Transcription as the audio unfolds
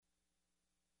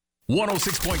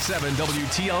106.7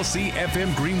 WTLC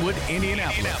FM Greenwood,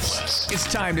 Indianapolis.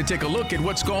 It's time to take a look at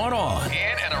what's going on in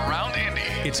and around Indy.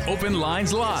 It's Open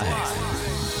Lines Live.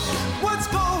 What's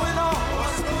going on?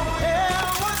 Yeah,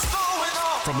 what's going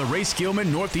on? From the Ray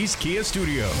Skillman Northeast Kia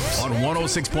Studios on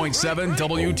 106.7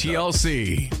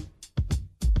 WTLC.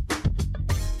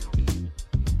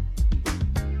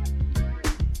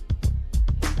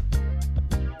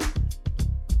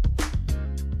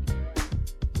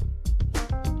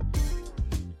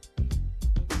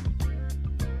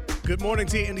 Good morning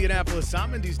to you, Indianapolis.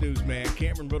 I'm Indy's newsman,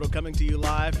 Cameron Riddle, coming to you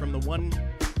live from the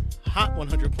hot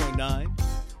 100.9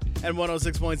 and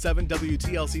 106.7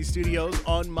 WTLC studios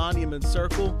on Monument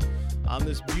Circle on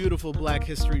this beautiful Black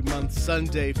History Month,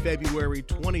 Sunday, February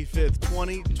 25th,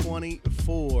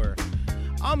 2024.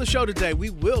 On the show today, we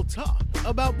will talk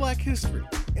about Black history,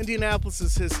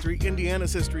 Indianapolis's history,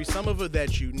 Indiana's history, some of it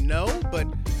that you know, but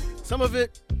some of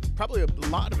it, probably a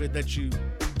lot of it that you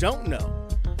don't know.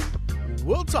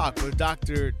 We'll talk with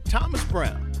Dr. Thomas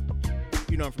Brown.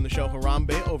 You know him from the show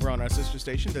Harambe over on our sister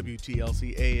station,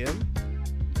 WTLC AM.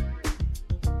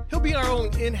 He'll be our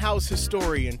own in-house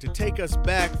historian to take us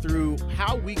back through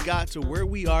how we got to where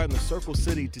we are in the Circle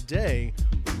City today.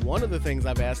 One of the things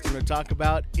I've asked him to talk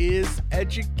about is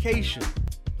education.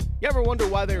 You ever wonder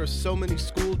why there are so many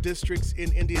school districts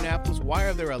in Indianapolis? Why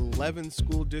are there 11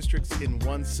 school districts in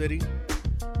one city?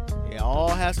 It all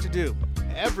has to do,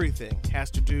 everything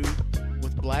has to do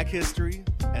with Black history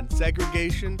and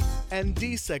segregation and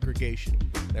desegregation.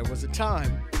 There was a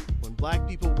time when Black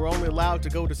people were only allowed to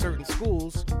go to certain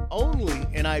schools, only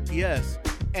in IPS,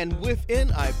 and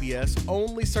within IPS,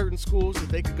 only certain schools that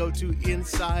they could go to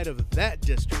inside of that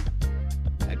district.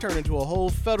 That turned into a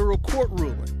whole federal court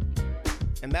ruling.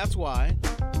 And that's why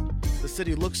the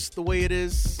city looks the way it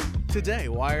is today.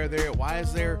 Why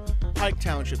is there Pike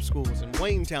Township schools and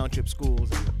Wayne Township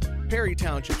schools and Perry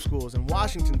Township schools and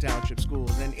Washington Township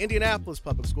schools and Indianapolis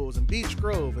Public Schools and Beech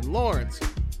Grove and Lawrence?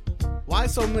 Why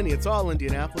so many? It's all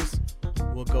Indianapolis.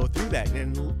 We'll go through that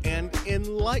and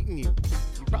enlighten you.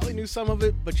 You probably knew some of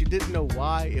it, but you didn't know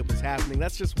why it was happening.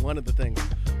 That's just one of the things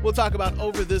we'll talk about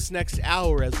over this next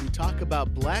hour as we talk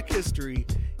about Black history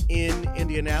in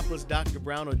Indianapolis. Dr.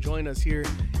 Brown will join us here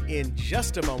in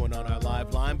just a moment on our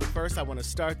live line. But first, I want to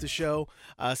start the show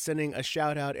sending a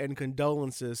shout out and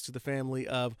condolences to the family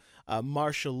of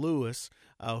Marsha Lewis,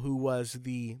 who was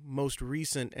the most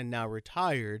recent and now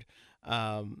retired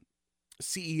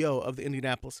CEO of the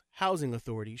Indianapolis Housing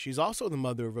Authority. She's also the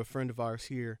mother of a friend of ours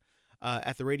here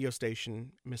at the radio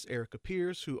station, Miss Erica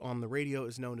Pierce, who on the radio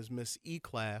is known as Miss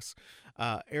E-Class.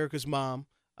 Erica's mom,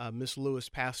 Miss Lewis,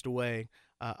 passed away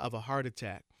of a heart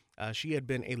attack. She had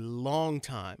been a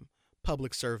long-time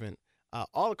public servant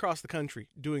all across the country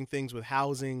doing things with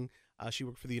housing. She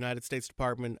worked for the United States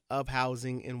Department of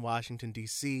Housing in Washington,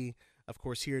 D.C., of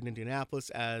course, here in Indianapolis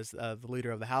as the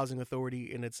leader of the Housing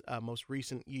Authority in its most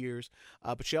recent years.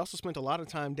 But she also spent a lot of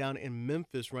time down in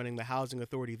Memphis running the Housing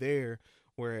Authority there,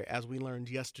 where, as we learned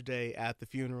yesterday at the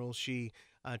funeral, she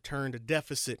turned a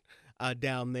deficit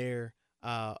down there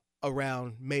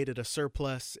made it a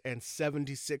surplus, and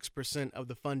 76% of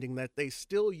the funding that they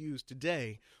still use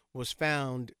today was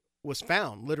found. She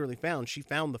found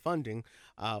the funding,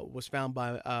 was found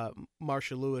by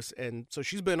Marsha Lewis, and so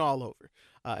she's been all over.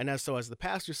 And as the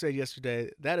pastor said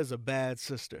yesterday, that is a bad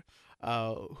sister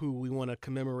who we want to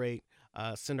commemorate,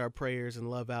 send our prayers and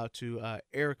love out to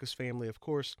Erica's family, of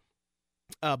course,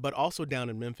 but also down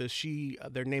in Memphis.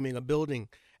 They're naming a building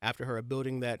after her, a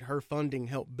building that her funding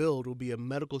helped build will be a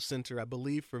medical center, I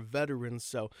believe, for veterans.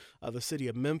 So the city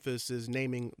of Memphis is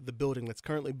naming the building that's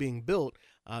currently being built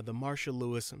the Marsha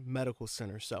Lewis Medical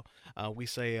Center. So we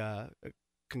say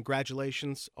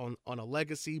congratulations on a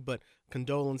legacy, but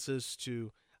condolences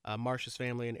to Marsha's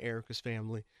family and Erica's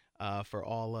family for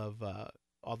all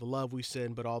the love we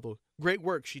send, but all the great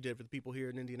work she did for the people here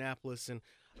in Indianapolis and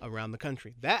around the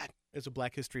country. That is a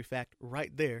Black history fact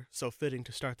right there. So fitting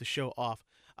to start the show off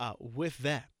with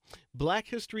that. Black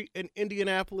history in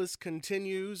Indianapolis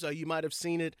continues. You might have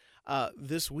seen it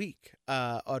this week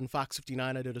on Fox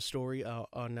 59. I did a story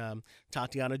on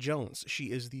Tatiana Jones.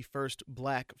 She is the first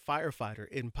Black firefighter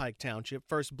in Pike Township,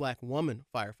 first Black woman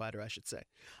firefighter, I should say,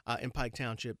 in Pike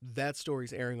Township. That story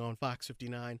is airing on Fox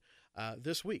 59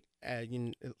 this week.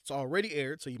 It's already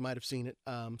aired, so you might have seen it.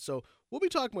 So we'll be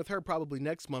talking with her probably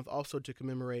next month also to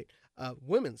commemorate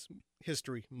Women's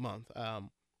History Month.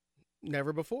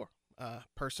 Never before.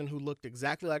 Person who looked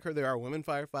exactly like her. There are women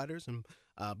firefighters and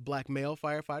Black male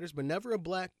firefighters, but never a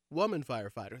Black woman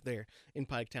firefighter there in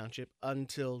Pike Township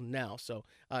until now. So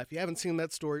if you haven't seen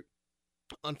that story,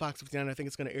 on Fox 59. I think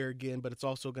it's going to air again, but it's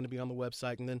also going to be on the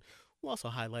website. And then we'll also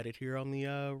highlight it here on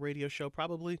the radio show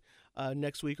probably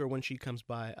next week or when she comes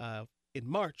by in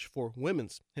March for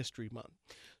Women's History Month.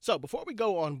 So before we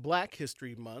go on Black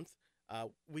History Month,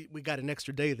 we got an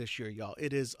extra day this year, y'all.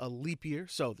 It is a leap year,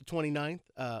 so the 29th,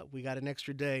 we got an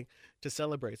extra day to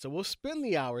celebrate. So we'll spend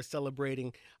the hour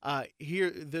celebrating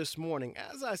here this morning.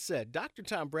 As I said, Dr.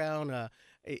 Tom Brown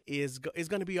is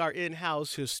going to be our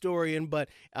in-house historian, but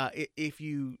if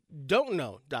you don't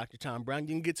know Dr. Tom Brown,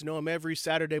 you can get to know him every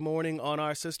Saturday morning on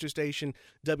our sister station,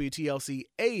 WTLC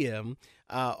AM,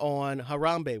 on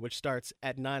Harambe, which starts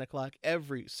at 9 o'clock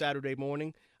every Saturday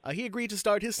morning. He agreed to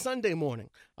start his Sunday morning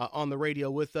on the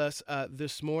radio with us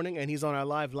this morning, and he's on our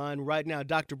live line right now.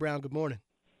 Dr. Brown, good morning.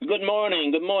 Good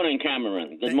morning. Good morning,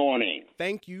 Cameron. Good morning.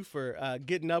 Thank you for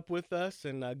getting up with us,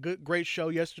 and great show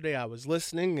yesterday. I was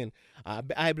listening, and I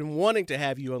had been wanting to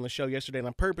have you on the show yesterday, and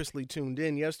I purposely tuned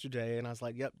in yesterday, and I was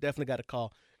like, yep, definitely got a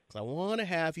call, because I want to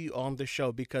have you on the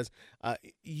show because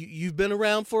you've been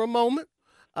around for a moment.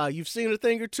 You've seen a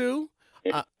thing or two.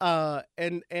 As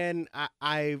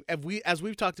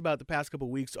we've talked about the past couple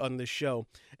of weeks on this show,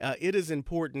 it is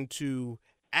important to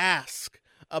ask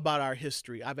about our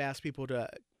history. I've asked people to,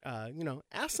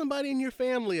 ask somebody in your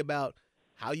family about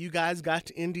how you guys got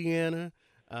to Indiana,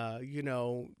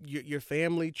 your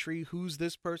family tree, who's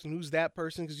this person, who's that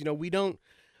person, because, we don't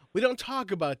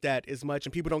talk about that as much,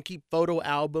 and people don't keep photo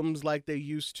albums like they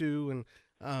used to.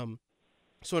 And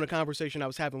so in a conversation I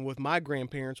was having with my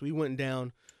grandparents, we went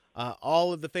down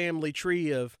all of the family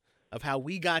tree of how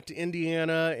we got to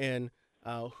Indiana and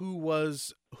who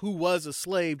was a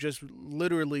slave just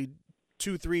literally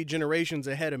 2-3 generations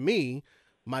ahead of me.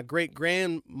 My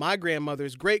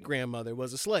grandmother's great grandmother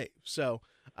was a slave. So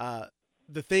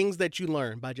the things that you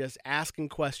learn by just asking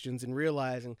questions and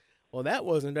realizing, well, that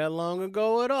wasn't that long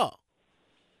ago at all.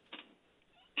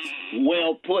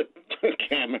 Well put,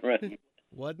 Cameron.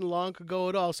 Wasn't long ago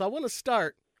at all. So I want to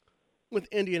start with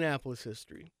Indianapolis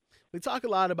history. We talk a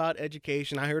lot about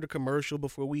education. I heard a commercial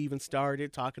before we even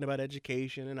started talking about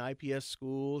education and IPS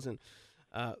schools and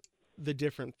the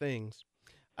different things.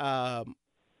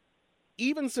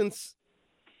 Even since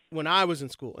when I was in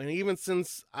school, and even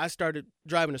since I started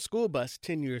driving a school bus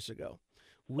 10 years ago,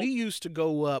 we used to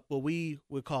go up what we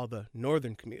would call the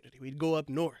northern community. We'd go up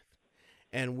north,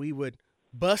 and we would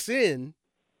bus in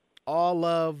all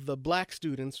of the black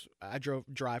students. I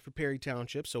drive for Perry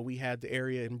Township, so we had the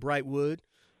area in Brightwood.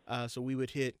 So we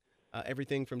would hit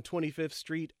everything from 25th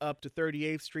Street up to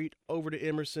 38th Street, over to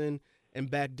Emerson,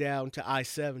 and back down to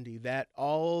I-70. That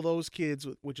all those kids,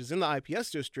 which is in the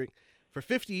IPS district, for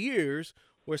 50 years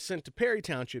were sent to Perry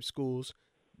Township schools.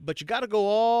 But you got to go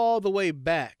all the way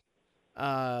back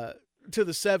to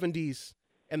the 70s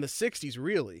and the 60s,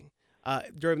 really,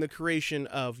 during the creation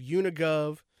of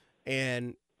Unigov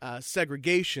and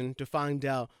segregation, to find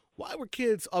out why were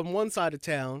kids on one side of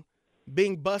town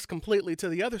being bused completely to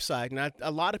the other side. And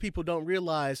a lot of people don't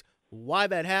realize why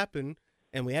that happened,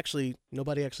 and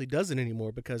nobody actually does it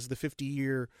anymore because the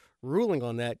 50-year ruling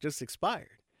on that just expired.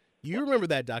 You remember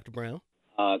that, Dr. Brown?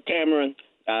 Cameron,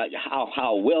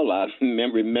 how well I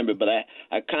remember, but I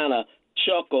kind of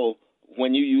chuckle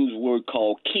when you use a word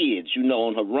called kids.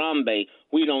 On Harambe,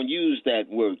 we don't use that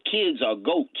word. Kids are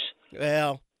goats.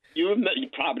 Well, you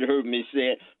probably heard me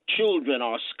say it. Children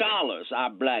are scholars.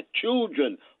 Our black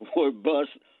children were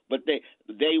bused, but they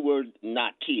were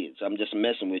not kids. I'm just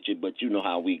messing with you, but you know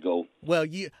how we go. Well,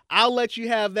 I'll let you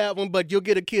have that one, but you'll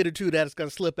get a kid or two that's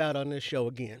going to slip out on this show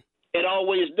again. It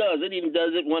always does. It even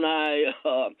does it when I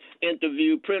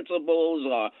interview principals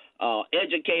or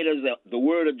educators. The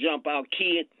word will jump out,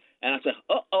 kid, and I say,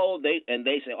 uh-oh, they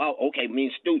say, oh, okay,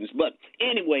 means students. But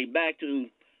anyway, back to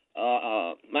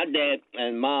my dad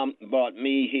and mom brought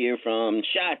me here from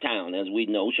Chi-Town, as we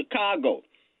know, Chicago,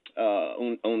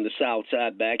 on the south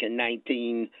side back in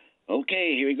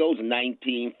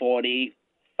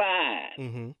 1945.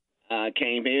 Mm-hmm. I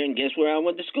came here, and guess where I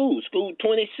went to school? School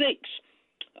 26.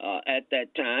 At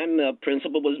that time, the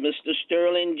principal was Mr.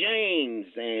 Sterling James,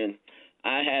 and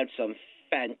I had some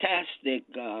fantastic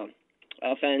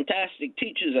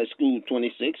teachers at School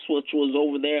 26, which was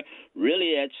over there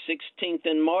really at 16th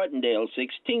and Martindale,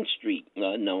 16th Street,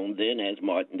 known then as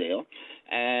Martindale.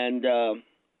 And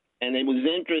it was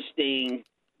interesting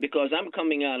because I'm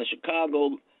coming out of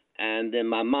Chicago, and then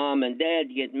my mom and dad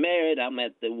get married. I'm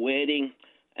at the wedding,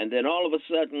 and then all of a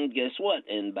sudden, guess what?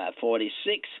 In by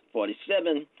 46,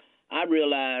 47, I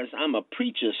realized I'm a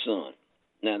preacher's son.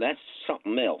 Now, that's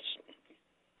something else,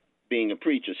 being a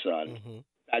preacher's son. Mm-hmm.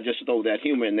 I just throw that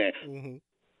humor in there. Mm-hmm.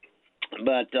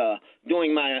 But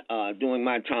during my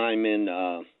time in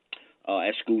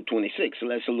at School 26. So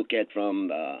let's look at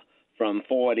from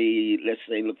 40. Let's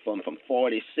say look from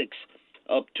 46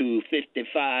 up to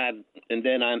 55, and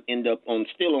then I end up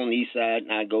still on the east side,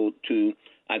 and I go to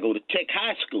Tech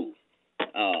High School.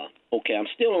 Okay, I'm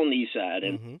still on the east side,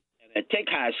 and at Tech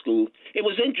High School, it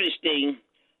was interesting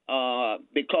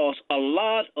because a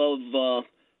lot of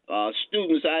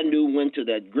students I knew went to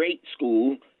that great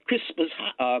school, Crispus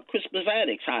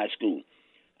Attucks High School.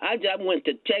 I went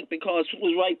to Tech because it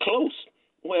was right close.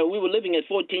 Well, we were living at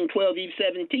 1412 East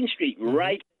 17th Street,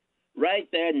 right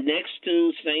there next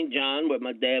to St. John, where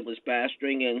my dad was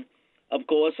pastoring, and of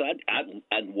course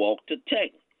I'd walk to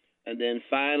Tech, and then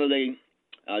finally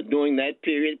during that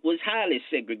period was highly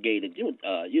segregated. You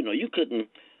couldn't.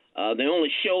 The only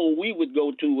show we would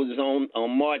go to was on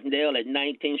Martindale at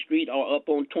 19th Street or up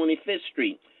on 25th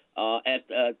Street at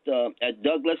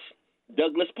Douglas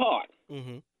Park.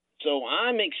 Mm-hmm. So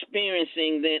I'm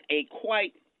experiencing then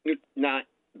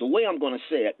the way I'm going to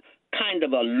say it, kind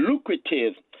of a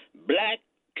lucrative black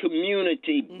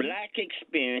community, black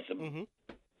experience,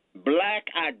 black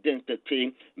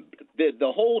identity.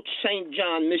 The whole St.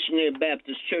 John Missionary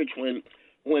Baptist Church,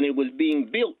 when it was being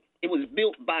built, it was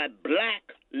built by black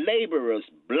laborers,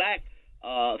 black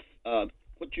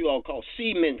what you all call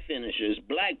cement finishers,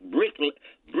 black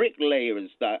bricklayers.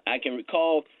 I can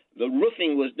recall the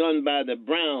roofing was done by the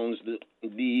Browns.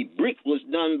 The brick was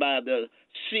done by the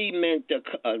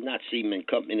not cement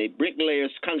company,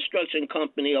 bricklayers construction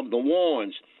company of the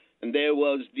Warrens. And there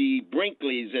was the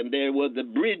Brinkleys, and there were the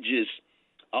Bridges.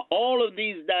 All of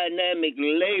these dynamic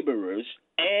laborers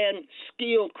and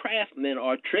skilled craftsmen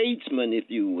or tradesmen, if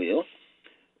you will,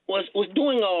 was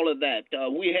doing all of that.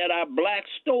 We had our black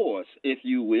stores, if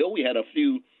you will. We had a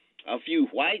few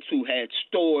whites who had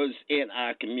stores in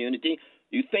our community.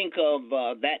 You think of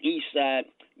that east side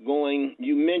going.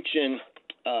 You mentioned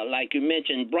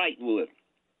Brightwood.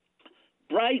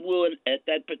 Brightwood at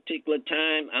that particular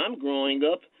time, I'm growing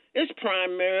up, is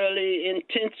primarily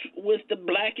intense with the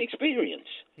black experience.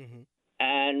 Mm-hmm.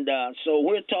 And so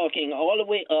we're talking all the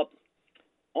way up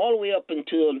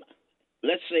until,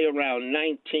 let's say, around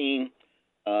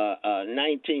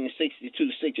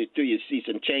 1962, 63. You see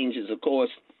some changes, of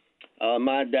course.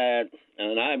 My dad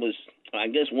and I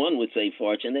guess one would say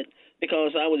fortunate,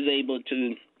 because I was able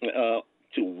to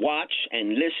watch and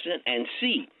listen and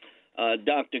see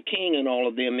Dr. King and all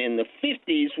of them in the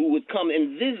 50s who would come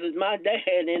and visit my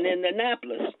dad in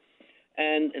Indianapolis.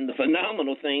 And the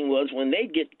phenomenal thing was when they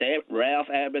get there, Ralph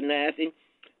Abernathy,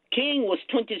 King was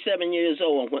 27 years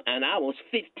old and I was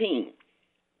 15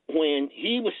 when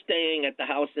he was staying at the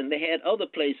house, and they had other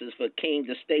places for King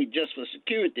to stay just for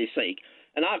security's sake.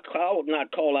 And I would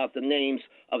not call out the names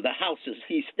of the houses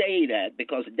he stayed at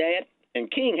because Dad and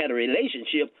King had a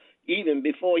relationship even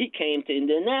before he came to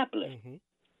Indianapolis. Mm-hmm.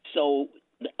 So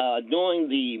during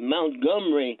the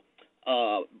Montgomery,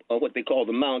 what they call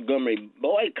the Montgomery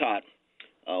boycott,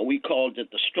 we called it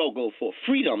the struggle for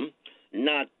freedom.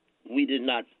 We did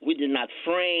not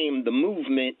frame the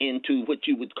movement into what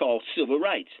you would call civil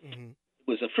rights. Mm-hmm. It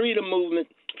was a freedom movement,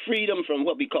 freedom from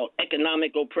what we call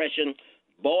economic oppression.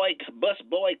 Bus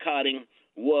boycotting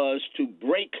was to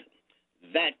break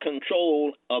that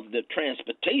control of the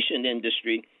transportation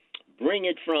industry, bring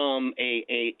it from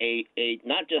a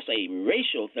not just a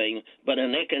racial thing, but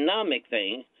an economic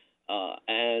thing.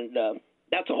 And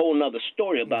that's a whole nother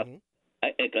story about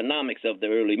economics of the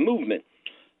early movement.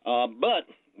 But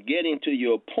getting to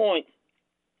your point,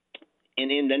 in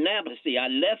Indianapolis, I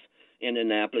left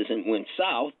Indianapolis and went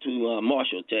south to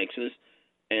Marshall, Texas,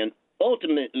 and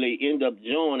ultimately ended up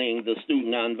joining the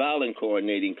Student Nonviolent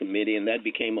Coordinating Committee, and that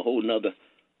became a whole nother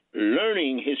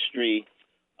learning history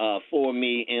for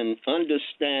me in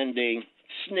understanding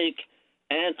SNCC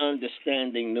and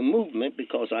understanding the movement,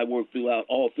 because I worked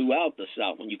all throughout the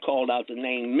South. When you called out the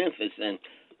name Memphis and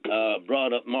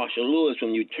brought up Marshall Lewis,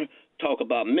 when you talk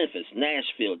about Memphis,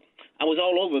 Nashville, I was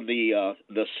all over the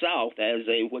South as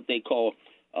what they call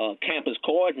campus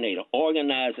coordinator,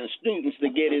 organizing students to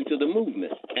get into the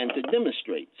movement and to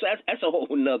demonstrate. So that's a whole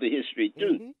nother history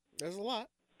too. Mm-hmm. There's a lot.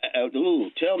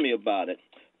 Tell me about it.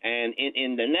 And in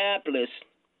Indianapolis,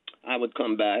 I would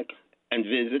come back and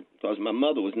visit because my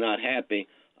mother was not happy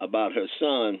about her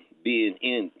son being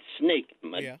in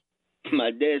SNCC.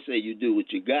 My dad said, you do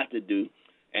what you got to do,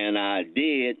 and I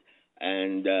did.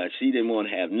 And she didn't want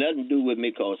to have nothing to do with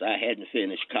me because I hadn't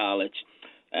finished college.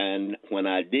 And when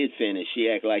I did finish, she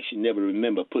acted like she never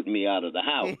remembered putting me out of the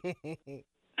house.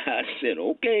 I said,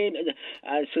 okay.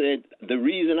 I said, the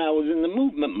reason I was in the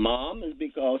movement, Mom, is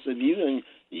because of you and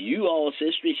you all's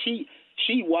history. She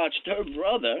watched her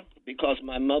brother, because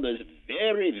my mother is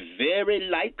very, very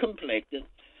light complected.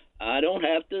 I don't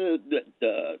have to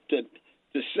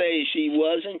say she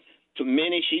wasn't. To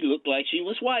many, she looked like she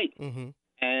was white. Mm-hmm.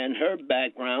 And her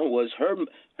background was her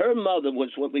mother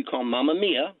was what we call Mama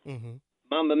Mia. Mm-hmm.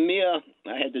 Mama Mia,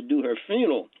 I had to do her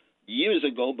funeral years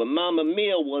ago, but Mama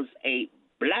Mia was a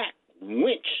black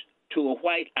wench to a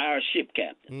white Irish ship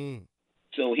captain. Mm.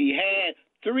 So he had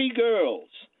 3 girls,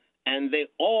 and they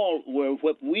all were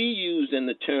what we used in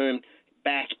the term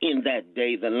back in that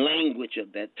day. The language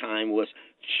of that time was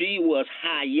she was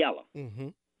high yellow. Mm-hmm.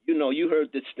 You know, you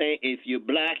heard the saying, if you're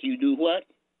black, you do what?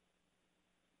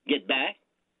 Get back.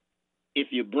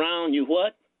 If you're brown, you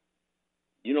what?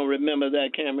 You don't remember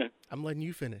that, Cameron? I'm letting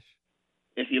you finish.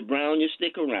 If you're brown, you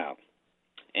stick around.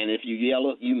 And if you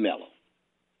yellow, you mellow.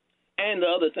 And the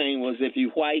other thing was if you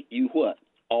white, you what?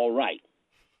 All right.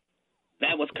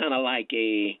 That was kind of like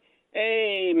a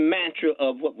mantra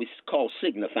of what we call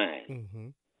signifying. Mm-hmm.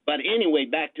 But anyway,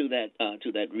 back to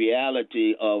that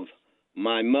reality of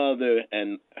my mother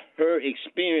and her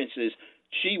experiences.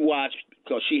 She watched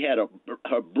because she had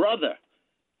her brother.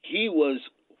 He was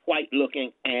white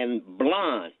looking and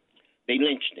blonde. They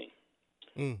lynched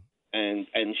him, and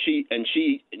she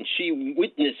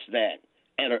witnessed that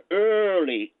at an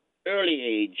early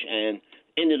age, and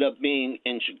ended up being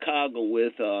in Chicago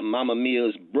with Mama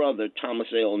Mia's brother Thomas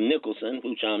L. Nicholson,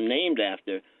 which I'm named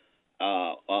after,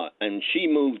 and she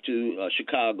moved to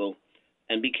Chicago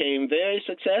and became very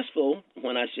successful.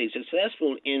 When I say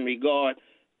successful, in regard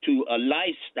to a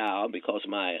lifestyle, because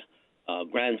my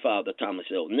grandfather,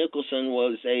 Thomas L. Nicholson,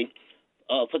 was a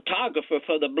photographer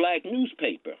for the black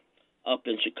newspaper up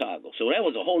in Chicago. So that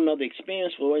was a whole nother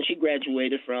experience for her, and she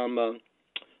graduated from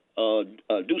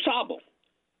DuSable.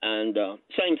 And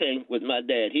same thing with my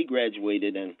dad. He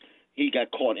graduated, and he got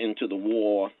caught into the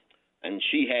war, and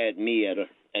she had me at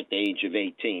the age of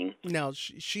 18. Now,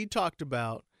 she talked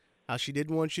about how she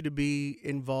didn't want you to be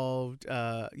involved.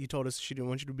 You told us she didn't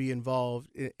want you to be involved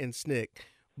in SNCC,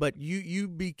 but you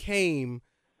became,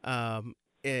 I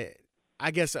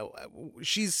guess,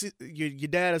 your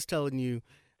dad is telling you,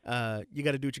 you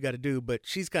got to do what you got to do, but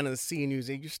she's kind of seeing you as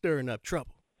you're stirring up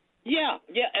trouble. Yeah,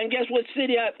 and guess what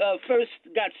city I first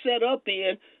got set up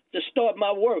in to start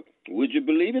my work? Would you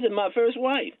believe it? In my first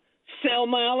wife,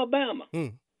 Selma, Alabama.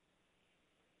 And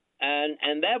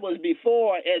that was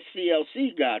before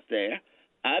SCLC got there.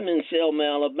 I'm in Selma,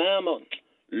 Alabama,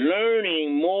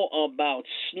 learning more about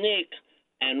SNCC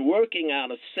and working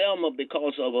out of Selma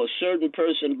because of a certain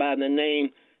person by the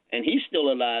name, and he's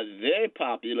still alive, very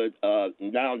popular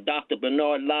now, Dr.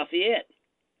 Bernard Lafayette.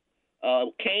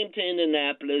 Came to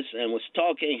Indianapolis and was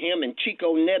talking, him and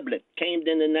Chico Neblett came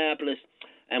to Indianapolis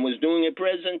and was doing a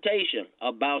presentation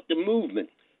about the movement.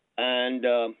 And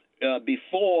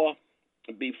before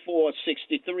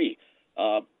 63,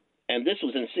 and this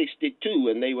was in 62,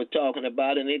 and they were talking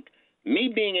about it. Me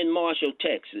being in Marshall,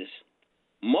 Texas,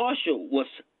 Marshall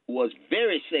was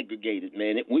very segregated,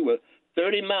 man. We were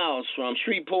 30 miles from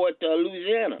Shreveport,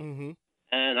 Louisiana. Mm-hmm.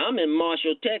 And I'm in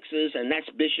Marshall, Texas, and that's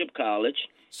Bishop College.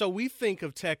 So we think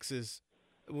of Texas,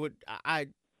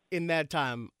 in that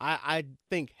time, I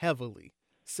think heavily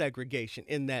segregation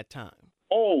in that time.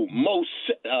 Oh, most,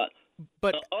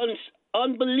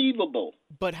 unbelievable.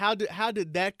 But how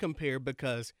did that compare?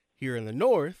 Because here in the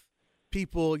North,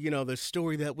 people, the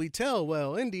story that we tell,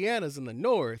 well, Indiana's in the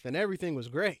North and everything was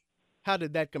great. How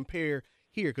did that compare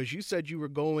here? Because you said you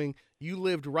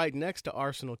lived right next to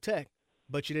Arsenal Tech,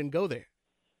 but you didn't go there.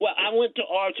 Well, I went to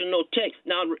Arsenal Tech.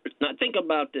 Now think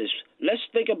about this. Let's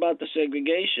think about the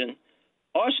segregation.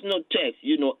 Arsenal Tech,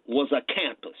 was a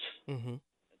campus. Mm-hmm.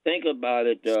 Think about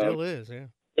it. Still is, yeah.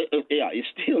 It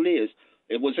still is.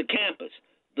 It was a campus.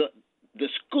 The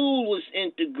school was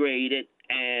integrated,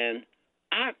 and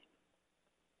our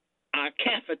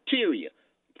cafeteria.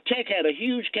 Tech had a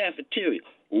huge cafeteria.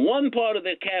 One part of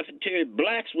the cafeteria,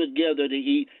 blacks would gather to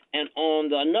eat, and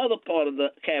on another part of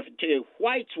the cafeteria,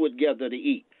 whites would gather to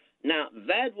eat. Now,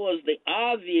 that was the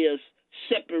obvious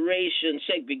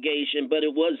segregation, but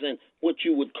it wasn't what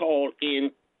you would call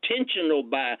intentional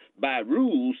by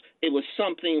rules. It was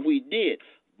something we did.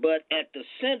 But at the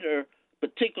center,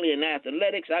 particularly in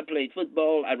athletics, I played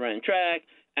football, I ran track,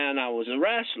 and I was a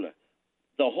wrestler.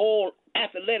 The whole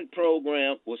athletic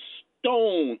program was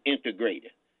stone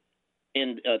integrated.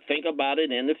 And think about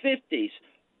it in the 50s.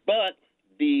 But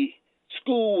the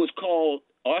school was called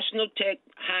Arsenal Tech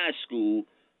High School,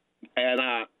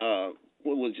 and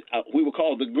we were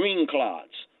called the Green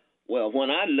Clods. Well, when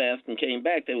I left and came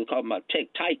back, they were called my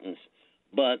Tech Titans.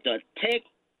 But Tech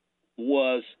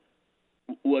was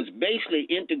basically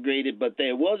integrated, but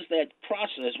there was that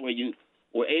process where you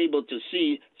were able to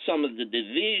see some of the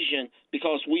division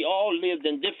because we all lived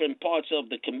in different parts of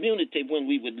the community when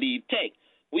we would leave Tech.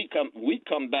 We'd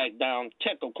come back down.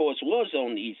 Tech, of course, was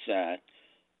on the east side.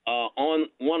 On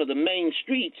one of the main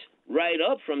streets right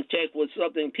up from Tech was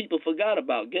something people forgot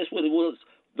about. Guess what it was?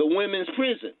 The women's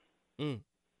prison.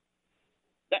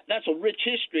 That's a rich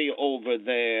history over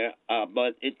there,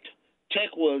 but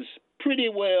Tech was pretty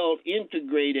well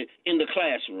integrated in the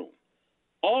classroom.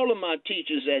 All of my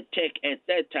teachers at Tech at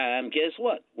that time, guess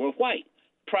what, were white.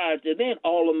 Prior to then,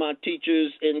 all of my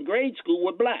teachers in grade school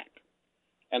were black.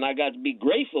 And I got to be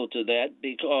grateful to that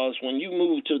because when you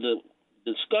move to the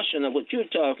discussion of what you're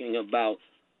talking about,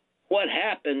 what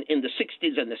happened in the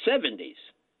 60s and the 70s.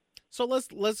 So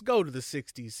let's go to the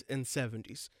 60s and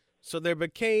 70s. So there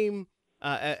became,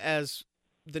 as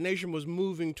the nation was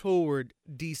moving toward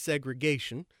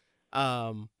desegregation,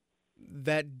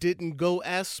 that didn't go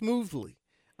as smoothly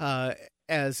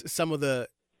as some of the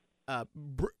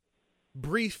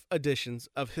brief editions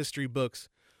of history books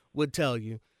would tell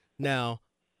you. Now,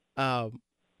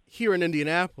 here in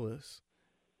Indianapolis,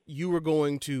 you were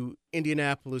going to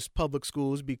Indianapolis public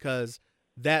schools because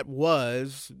that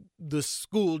was the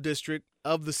school district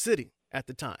of the city at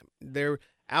the time. They're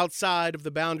outside of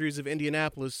the boundaries of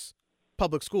Indianapolis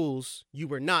public schools. You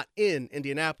were not in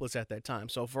Indianapolis at that time.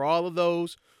 So for all of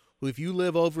those who, if you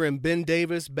live over in Ben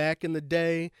Davis back in the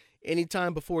day,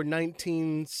 anytime before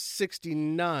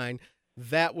 1969,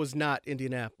 that was not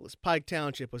Indianapolis. Pike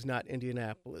Township was not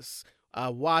Indianapolis.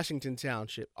 Washington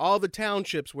Township. All the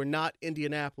townships were not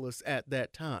Indianapolis at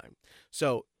that time.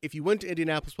 So if you went to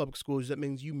Indianapolis public schools, that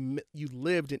means you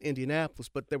lived in Indianapolis.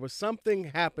 But there was something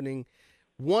happening,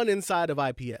 one inside of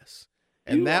IPS,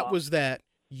 and that was that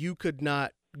you could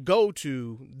not go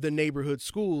to the neighborhood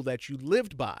school that you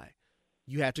lived by.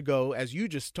 You had to go, as you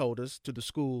just told us, to the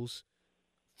schools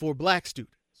for black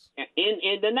students. In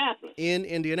Indianapolis. In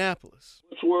Indianapolis.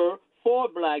 Which were for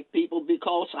black people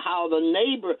because of how the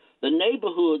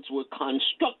neighborhoods were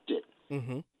constructed.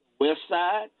 West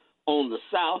side, on the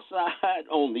south side,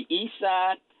 on the east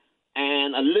side,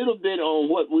 and a little bit on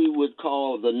what we would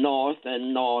call the north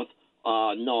and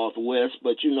northwest.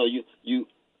 But you know, you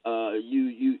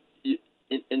in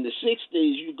the 60s,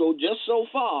 you go just so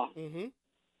far,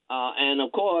 and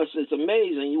of course, it's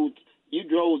amazing. You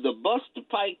drove the bus to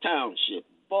Pike Township,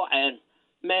 and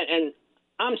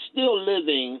I'm still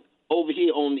living over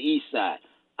here on the east side.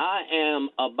 I am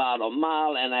about a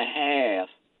mile and a half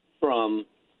from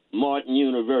Martin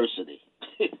University.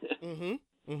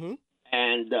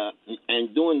 And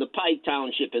doing the Pike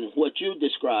Township and what you're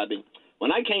describing,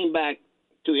 when I came back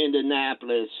to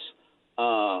Indianapolis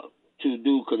to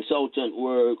do consultant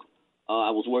work,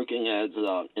 I was working as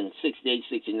in 68,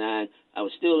 69. I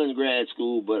was still in grad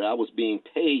school, but I was being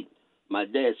paid. My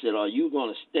dad said, "Are you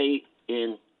going to stay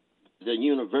in the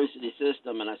university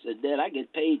system?" And I said, "Dad, I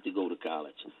get paid to go to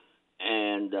college."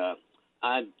 And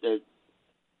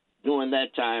during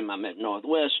that time, I'm at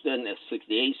Northwestern at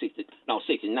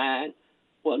 69.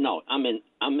 Well, no,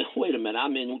 wait a minute.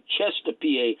 I'm in Chester,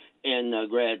 PA, in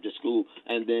graduate school.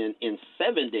 And then in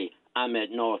 70, I'm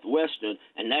at Northwestern.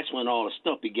 And that's when all the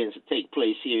stuff begins to take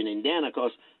place here in Indiana,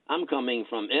 because I'm coming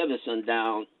from Everson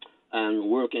down and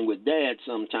working with Dad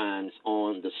sometimes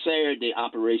on the Saturday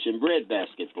Operation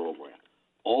Breadbasket program.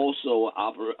 Also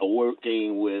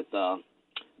working with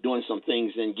doing some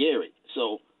things in Gary.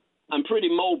 So I'm pretty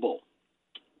mobile,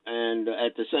 and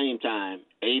at the same time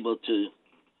able to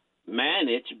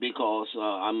manage because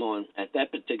at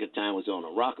that particular time was on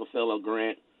a Rockefeller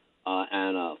grant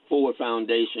and a Ford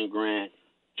Foundation grant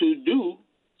to do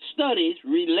studies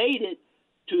related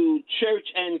to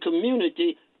church and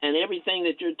community and everything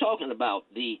that you're talking about,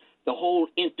 the whole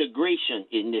integration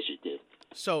initiative.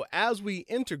 So as we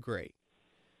integrate,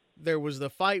 there was the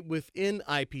fight within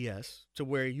IPS to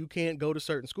where you can't go to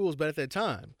certain schools, but at that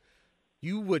time,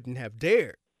 you wouldn't have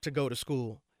dared to go to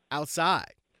school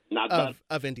outside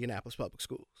of Indianapolis public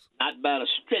schools. Not by a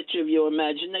stretch of your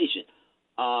imagination.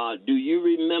 Do you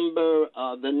remember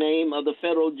the name of the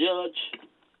federal judge?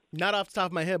 Not off the top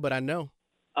of my head, but I know.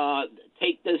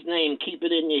 Take this name, keep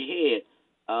it in your head,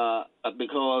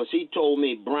 because he told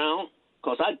me, Brown,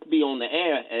 because I'd be on the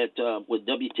air with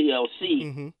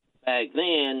WTLC back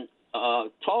then,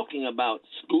 talking about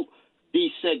school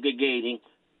desegregating,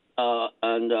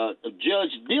 and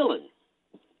Judge Dillon.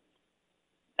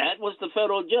 That was the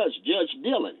federal judge, Judge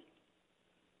Dillon.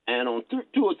 And on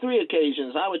 2 or 3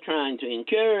 occasions, I was trying to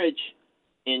encourage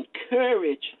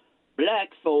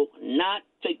black folk not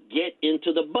to get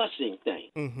into the busing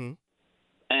thing.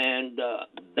 And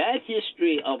that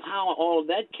history of how all of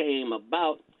that came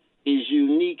about is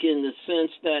unique in the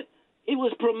sense that it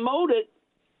was promoted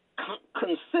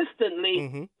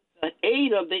consistently the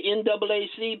aid of the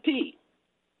NAACP.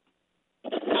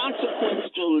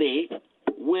 Consequently,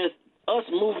 with us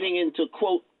moving into,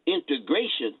 quote,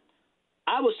 integration,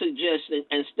 I was suggesting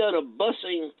instead of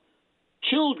busing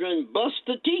children, bus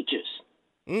the teachers.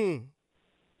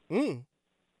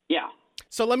 Yeah.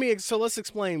 So let's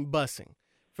explain busing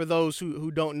for those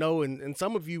who don't know, and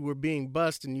some of you were being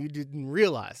bussed and you didn't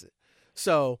realize it.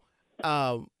 So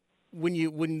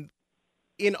when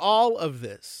in all of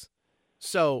this,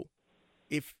 so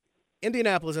if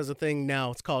Indianapolis has a thing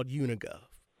now, it's called Unigov.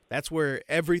 That's where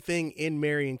everything in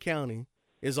Marion County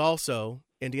is also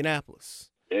Indianapolis.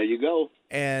 There you go.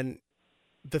 And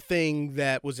the thing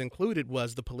that was included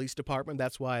was the police department.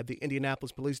 That's why the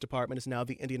Indianapolis Police Department is now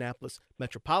the Indianapolis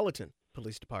Metropolitan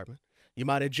Police Department. You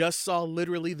might have just saw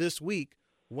literally this week,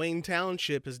 Wayne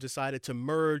Township has decided to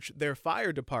merge their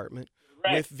fire department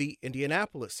with the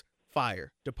Indianapolis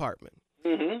Fire Department.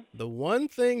 The one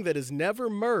thing that is never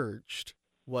merged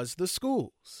was the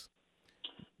schools,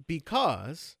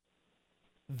 because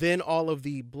then all of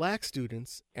the black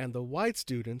students and the white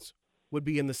students would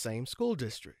be in the same school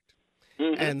district.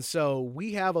 And so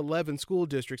we have 11 school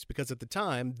districts because at the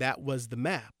time that was the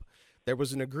map. There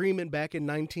was an agreement back in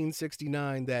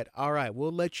 1969 that, all right,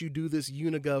 we'll let you do this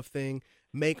Unigov thing,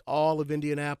 make all of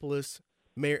Indianapolis,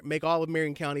 make all of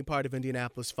Marion County part of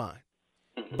Indianapolis, fine,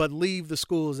 but leave the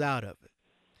schools out of it.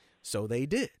 So they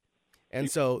did.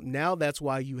 And so now that's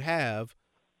why you've got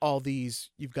all these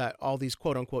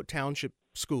quote unquote township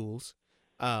schools.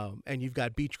 And you've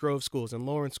got Beech Grove schools and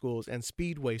Lawrence schools and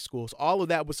Speedway schools. All of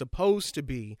that was supposed to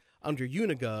be under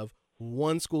Unigov,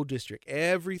 one school district.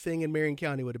 Everything in Marion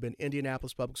County would have been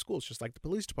Indianapolis Public Schools, just like the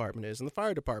police department is and the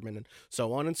fire department and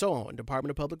so on,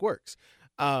 Department of Public Works.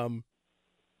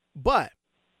 But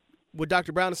what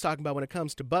Dr. Brown is talking about when it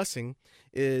comes to busing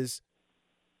is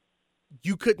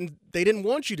they didn't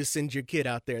want you to send your kid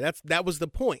out there. That was the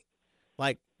point.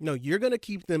 Like, no, you're going to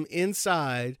keep them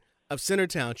inside of Center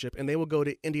Township, and they will go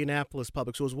to Indianapolis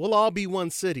Public Schools. We'll all be one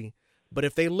city, but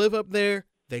if they live up there,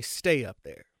 they stay up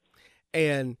there.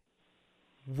 And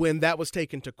when that was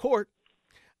taken to court,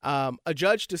 a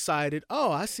judge decided,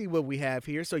 oh, I see what we have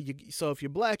here. So if you're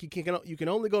black, you can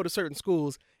only go to certain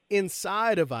schools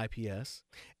inside of IPS,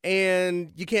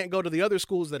 and you can't go to the other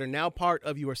schools that are now part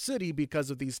of your city because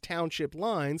of these township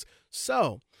lines.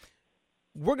 So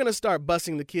we're going to start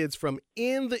busing the kids from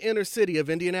in the inner city of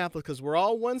Indianapolis because we're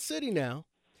all one city now.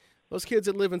 Those kids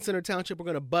that live in Center Township, we're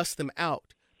going to bus them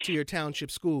out to your township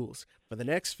schools for the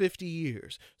next 50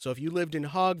 years. So if you lived in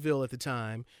Hogville at the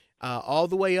time, all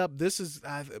the way up, this is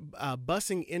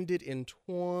busing ended in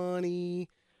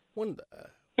 2001.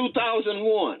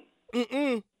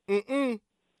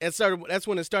 That's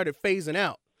when it started phasing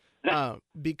out.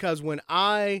 Because when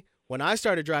I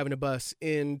started driving a bus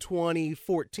in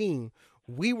 2014,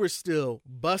 we were still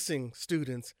busing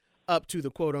students up to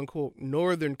the quote unquote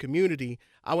northern community.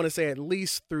 I want to say at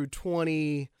least through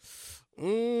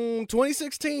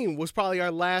 2016 was probably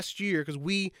our last year, because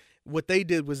what they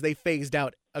did was they phased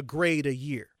out a grade a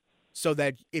year, so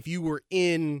that if you were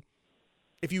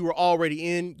already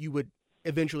in, you would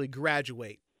eventually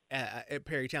graduate at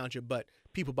Perry Township, but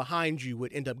people behind you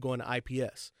would end up going to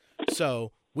IPS.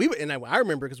 So I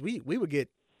remember because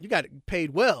you got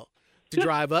paid well to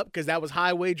drive up, because that was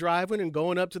highway driving and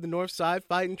going up to the north side,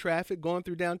 fighting traffic, going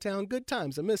through downtown. Good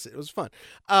times. I miss it. It was fun.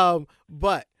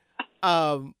 But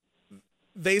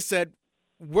they said,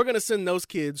 we're going to send those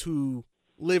kids who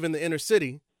live in the inner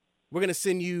city, we're going to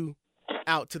send you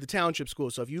out to the township school.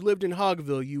 So if you lived in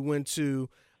Hogville, you went to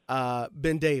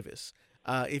Ben Davis.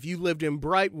 If you lived in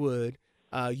Brightwood,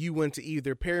 you went to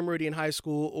either Perry Meridian High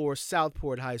School or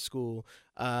Southport High School.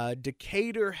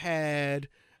 Decatur had,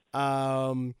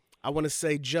 I want to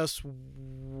say, just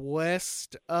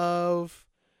west of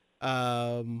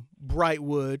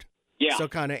Brightwood. Yeah. So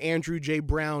kind of Andrew J.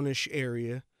 Brownish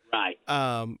area. Right.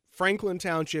 Franklin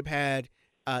Township had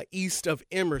east of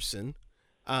Emerson.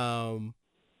 And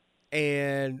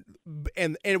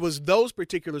it was those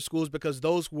particular schools because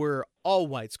those were all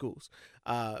white schools.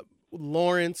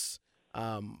 Lawrence,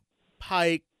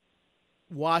 Pike,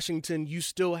 Washington, you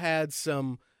still had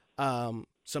some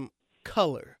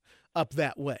color up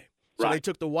that way. So They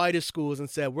took the whitest schools and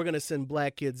said, we're going to send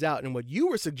black kids out. And what you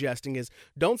were suggesting is,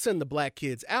 don't send the black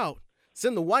kids out,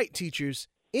 send the white teachers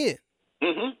in.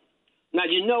 Mm-hmm. Now,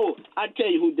 I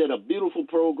tell you who did a beautiful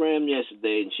program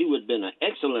yesterday, and she would have been an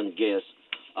excellent guest.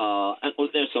 And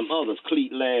there's some others,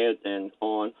 Cleet Ladd and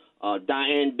on.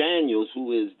 Diane Daniels,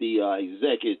 who is the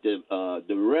executive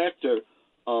director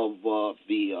of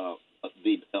the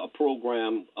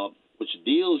program which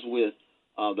deals with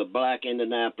the the Black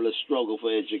Indianapolis struggle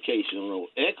for educational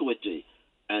equity.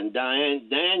 And Diane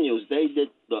Daniels, they did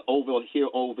the over here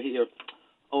off of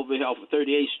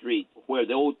 38th Street, where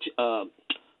the old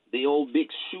big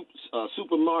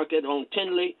supermarket on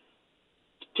Tinley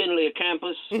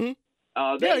campus. Mm-hmm.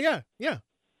 Yeah.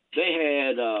 They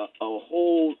had a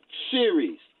whole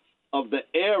series of the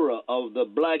era of the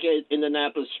Black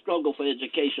Indianapolis struggle for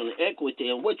educational equity.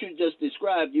 And what you just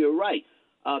described, you're right,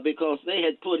 because they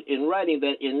had put in writing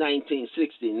that in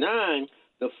 1969,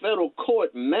 the federal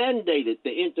court mandated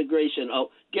the integration of,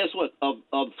 guess what,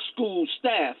 of school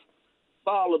staff,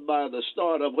 followed by the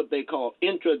start of what they call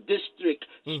intra-district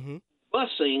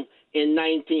busing in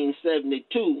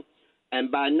 1972. And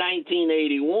by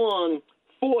 1981,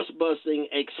 forced busing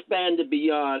expanded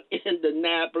beyond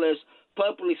Indianapolis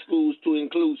public schools to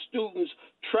include students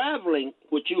traveling,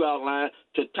 which you outlined,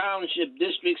 to township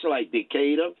districts like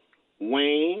Decatur,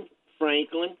 Wayne,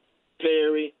 Franklin,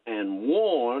 Perry, and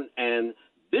Warren. And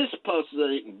this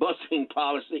busing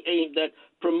policy aimed at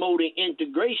promoting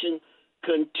integration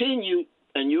continued,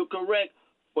 and you're correct.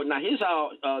 But now here's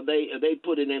how they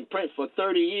put it in print for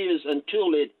 30 years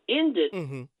until it ended.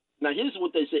 Mm-hmm. Now here's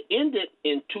what they said: ended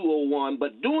in 2001,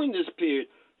 but during this period,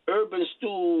 urban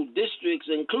school districts,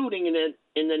 including in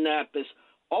Indianapolis,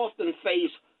 often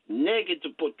face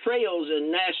negative portrayals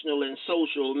in national and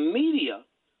social media,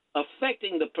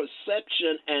 affecting the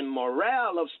perception and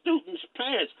morale of students'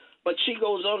 parents. But she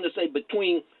goes on to say,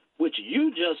 between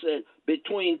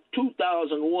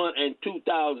 2001 and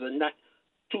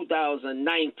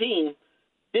 2019,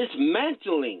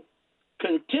 dismantling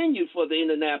continued for the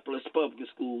Indianapolis public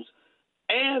schools,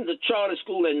 and the charter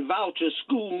school and voucher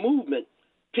school movement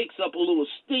picks up a little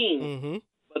steam. Mm-hmm.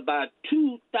 But by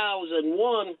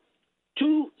 2001,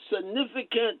 two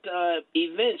significant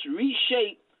events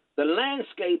reshaped the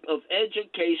landscape of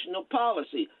educational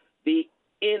policy. The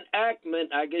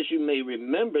enactment, I guess you may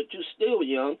remember, too still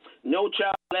young, No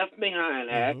Child Left Behind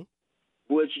Act,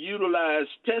 which utilized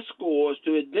test scores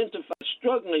to identify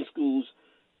struggling schools,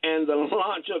 and the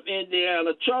launch of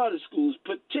Indiana charter schools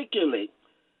particularly.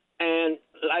 And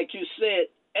like you said,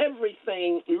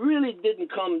 everything really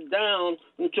didn't come down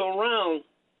until around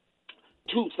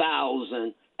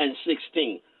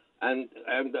 2016. And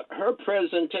her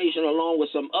presentation, along with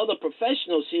some other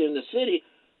professionals here in the city,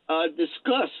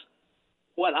 discussed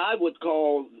what I would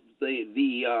call the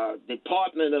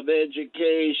Department of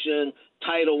Education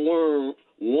Title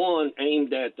I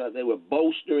aimed at, they were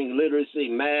bolstering literacy,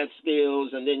 math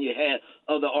skills, and then you had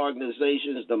other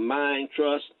organizations. The Mind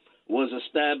Trust was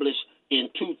established in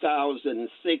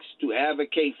 2006 to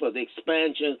advocate for the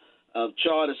expansion of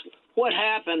charter schools. What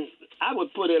happened, I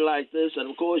would put it like this, and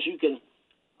of course you can,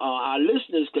 our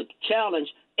listeners could challenge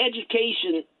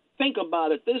education. Think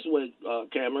about it this way,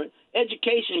 Cameron.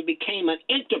 Education became an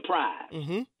enterprise.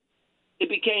 Mm-hmm. It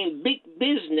became big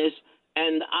business,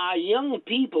 and our young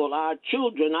people, our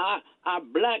children, our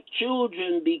black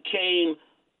children became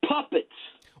puppets.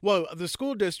 Well, the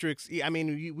school districts, I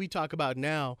mean, we talk about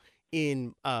now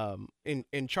in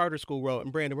charter school world,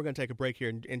 and Brandon, we're going to take a break here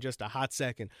in just a hot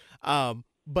second.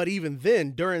 But even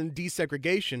then, during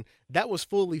desegregation, that was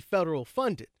fully federal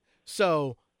funded.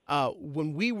 So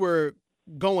when we were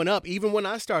going up, even when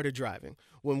I started driving,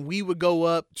 when we would go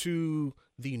up to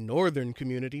the northern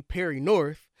community, Perry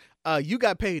North, you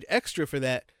got paid extra for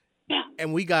that. Yeah.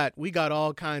 And we got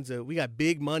all kinds of, we got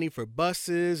big money for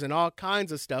buses and all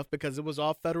kinds of stuff because it was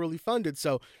all federally funded.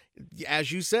 So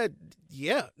as you said,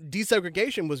 yeah,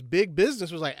 desegregation was big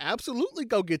business. It was like, absolutely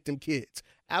go get them kids.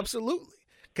 Absolutely.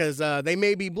 Because they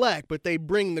may be black, but they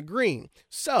bring the green.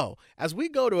 So as we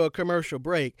go to a commercial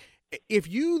break, if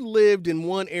you lived in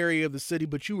one area of the city,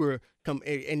 but you were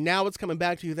and now it's coming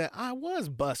back to you that I was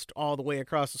bused all the way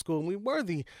across the school and we were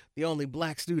the only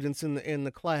black students in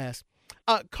the class,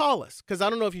 call us, because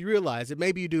I don't know if you realize it.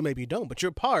 Maybe you do, maybe you don't, but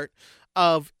you're part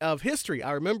of history.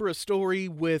 I remember a story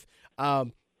with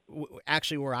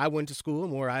actually where I went to school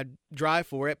and where I drive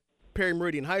for at Perry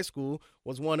Meridian High School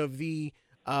was one of the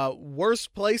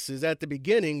worst places at the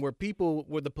beginning where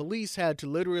the police had to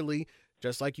literally,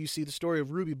 just like you see the story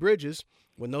of Ruby Bridges,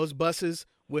 when those buses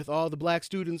with all the black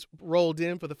students rolled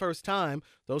in for the first time,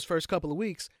 those first couple of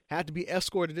weeks had to be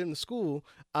escorted into school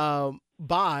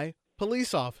by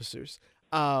police officers.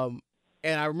 And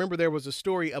I remember there was a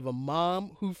story of a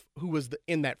mom who was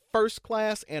in that first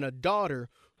class and a daughter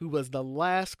who was the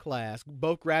last class,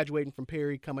 both graduating from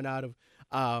Perry, coming out of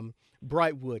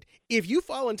Brightwood. If you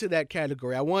fall into that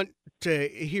category, I want to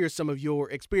hear some of your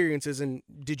experiences. And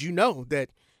did you know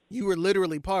that you were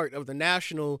literally part of the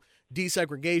national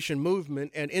desegregation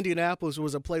movement, and Indianapolis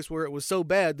was a place where it was so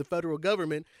bad the federal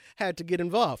government had to get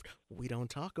involved. We don't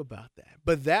talk about that.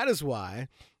 But that is why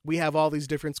we have all these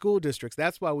different school districts.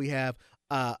 That's why we have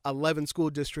 11 school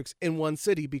districts in one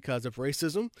city, because of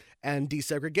racism and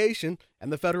desegregation,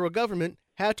 and the federal government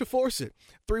had to force it.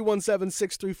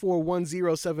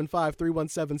 317-634-1075,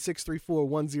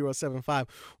 317-634-1075.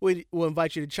 We'll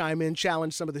invite you to chime in,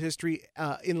 challenge some of the history,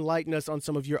 enlighten us on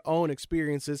some of your own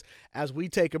experiences. As we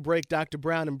take a break, Dr.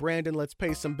 Brown and Brandon, let's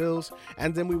pay some bills,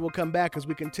 and then we will come back as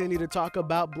we continue to talk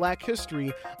about Black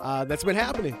history that's been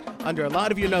happening under a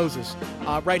lot of your noses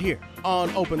right here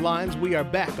on Open Lines. We are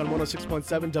back on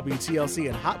 106.7 WTLC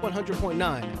and Hot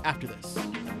 100.9 after this.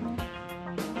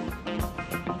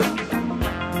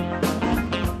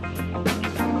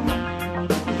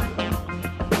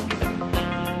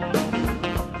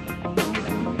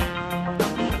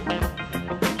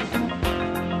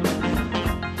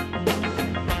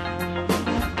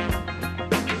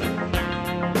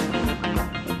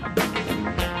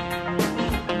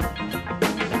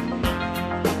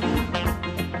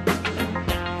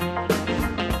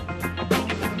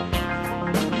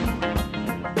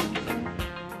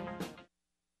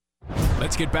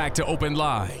 Let's get back to Open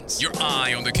Lines. Your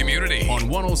eye on the community on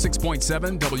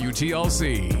 106.7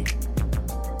 WTLC.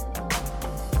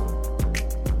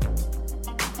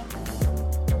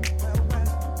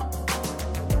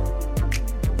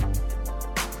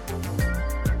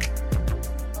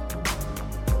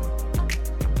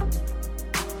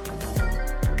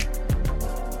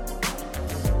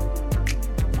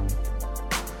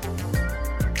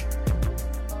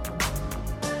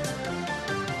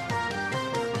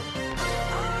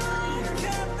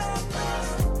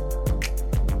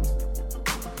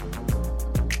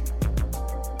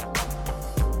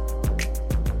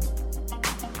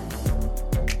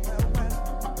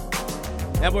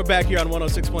 And we're back here on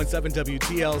 106.7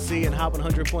 WTLC and Hot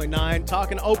 100.9,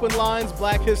 talking Open Lines,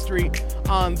 Black history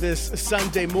on this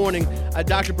Sunday morning.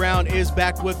 Dr. Brown is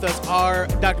back with us.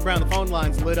 Dr. Brown, the phone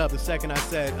lines lit up the second I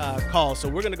said call, so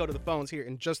we're going to go to the phones here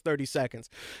in just 30 seconds.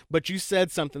 But you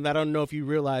said something that I don't know if you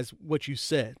realize what you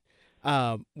said.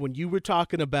 When you were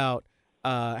talking about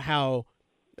how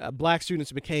Black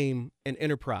students became an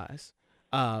enterprise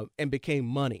and became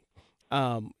money.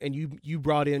 And you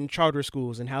brought in charter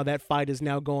schools and how that fight is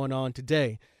now going on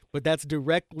today, but that's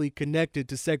directly connected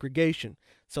to segregation.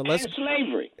 So let's and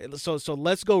slavery. So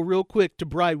let's go real quick to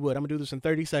Brightwood. I'm gonna do this in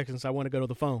 30 seconds. I want to go to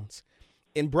the phones.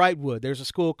 In Brightwood, there's a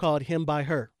school called Him by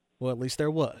Her. Well, at least there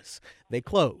was. They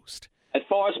closed. At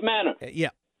Forest Manor. Yeah.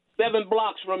 7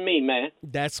 blocks from me, man.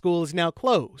 That school is now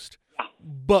closed.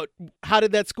 But how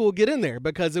did that school get in there?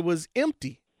 Because it was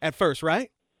empty at first,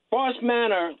 right? Forest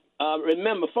Manor.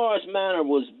 Remember, Forest Manor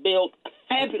was built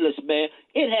fabulous, man.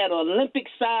 It had an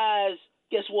Olympic-size,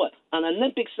 guess what? An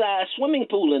Olympic-size swimming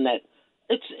pool in that.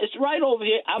 It's right over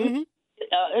here.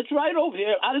 It's right over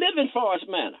here. I live in Forest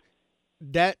Manor.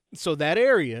 That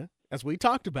area, as we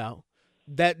talked about,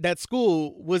 that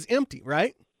school was empty,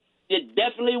 right? It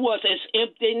definitely was. It's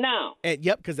empty now. And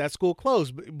yep, because that school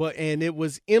closed, but it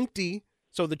was empty,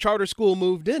 so the charter school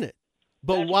moved in it.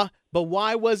 But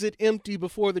why was it empty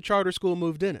before the charter school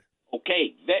moved in it?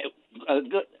 Okay,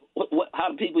 good. How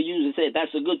do people usually say it?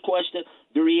 That's a good question.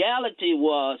 The reality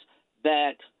was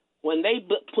that when they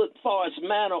put Forest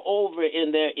Manor over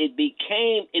in there, it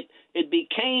became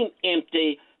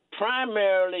empty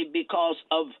primarily because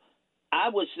of, I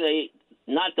would say,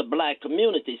 not the Black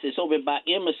communities. It's over by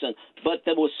Emerson, but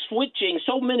there was switching.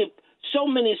 So many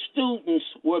students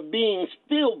were being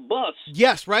still bused.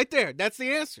 Yes, right there. That's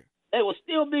the answer. They were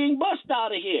still being bused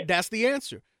out of here. That's the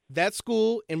answer. That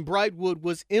school in Brightwood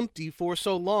was empty for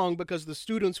so long because the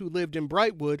students who lived in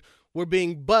Brightwood were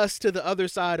being bused to the other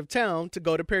side of town to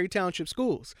go to Perry Township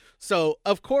schools. So,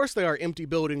 of course, there are empty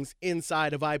buildings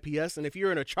inside of IPS. And if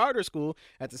you're in a charter school,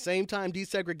 at the same time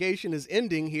desegregation is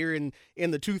ending here in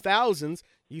the 2000s,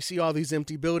 you see all these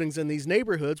empty buildings in these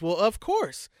neighborhoods. Well, of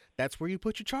course, that's where you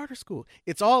put your charter school.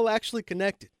 It's all actually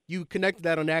connected. You connected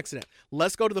that on accident.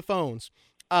 Let's go to the phones.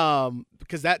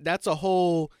 Because that's a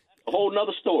whole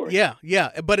nother story. Yeah.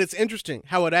 But it's interesting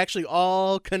how it actually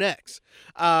all connects.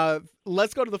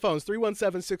 Let's go to the phones.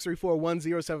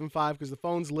 317-634-1075, because the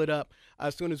phone's lit up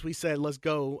as soon as we said let's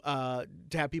go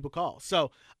to have people call.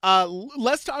 So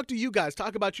let's talk to you guys.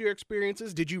 Talk about your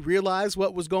experiences. Did you realize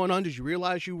what was going on? Did you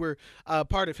realize you were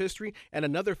part of history? And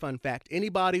another fun fact,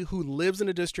 anybody who lives in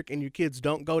a district and your kids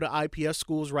don't go to IPS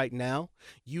schools right now,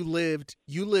 you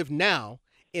live now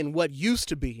in what used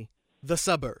to be the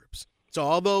suburbs. So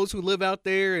all those who live out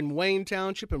there in Wayne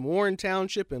Township and Warren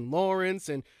Township and Lawrence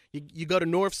and, you go to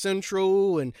North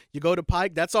Central and you go to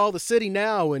Pike. That's all the city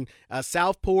now, and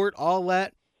Southport, all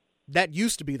that. That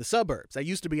used to be the suburbs. That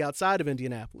used to be outside of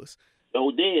Indianapolis.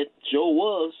 Sure did. Sure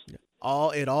was.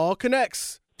 It all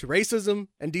connects to racism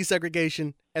and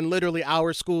desegregation, and literally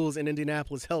our schools in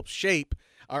Indianapolis help shape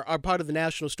are part of the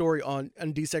national story on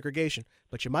desegregation.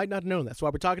 But you might not know. That's why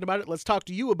we're talking about it. Let's talk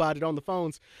to you about it on the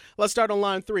phones. Let's start on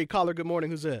line 3. Caller, good morning.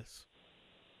 Who's this?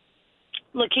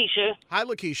 Lakeisha. Hi,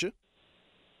 Lakeisha.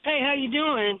 Hey, how you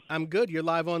doing? I'm good. You're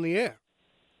live on the air.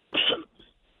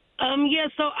 Yeah,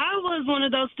 so I was one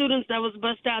of those students that was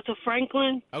bused out to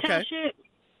Franklin Township.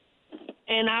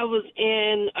 And I was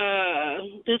in,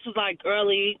 this was like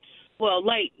late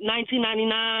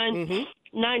 1999,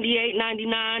 98,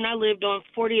 99. I lived on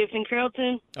 40th and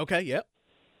Carrollton. Okay, yep.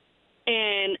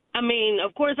 And, I mean,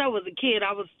 of course I was a kid.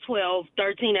 I was 12,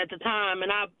 13 at the time.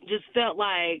 And I just felt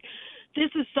like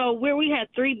this is so weird. We had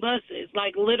 3 buses,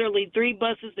 like literally 3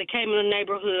 buses that came in the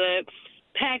neighborhood,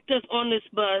 packed us on this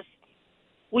bus.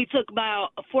 We took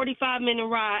about a 45-minute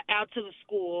ride out to the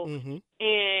school,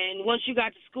 and once you got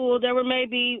to school, there were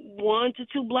maybe 1 to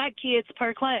 2 black kids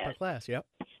per class. Per class, yep.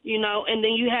 You know, and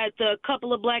then you had the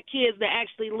couple of black kids that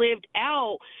actually lived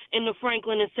out in the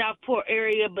Franklin and Southport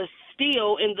area, but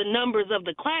still in the numbers of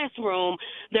the classroom,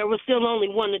 there was still only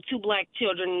 1 to 2 black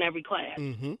children in every class.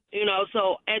 You know,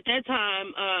 so at that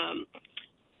time,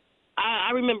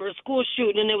 I remember a school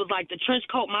shooting, and it was like the trench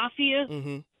coat mafia.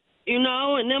 You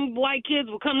know, and them white kids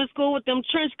would come to school with them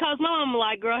trench coats. My mom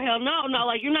like, girl, hell no.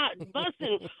 Like, you're not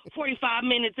busting 45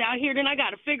 minutes out here. Then I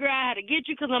got to figure out how to get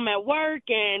you because I'm at work.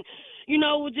 And, you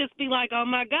know, it would just be like, oh,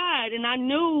 my God. And I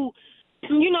knew,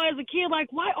 you know, as a kid,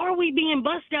 like, why are we being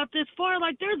bused out this far?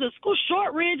 Like, there's a school.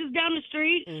 Shortridge is down the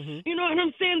street. You know what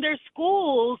I'm saying? There's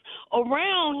schools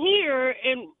around here,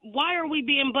 and why are we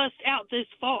being bused out this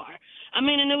far? I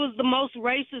mean, and it was the most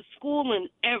racist schooling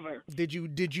ever.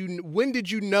 When did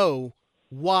you know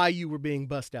why you were being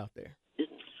bussed out there?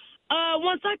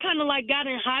 Once I kind of like got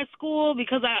in high school,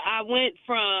 because I went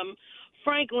from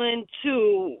Franklin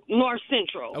to North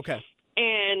Central. Okay.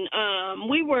 And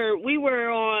we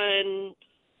were on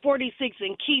 46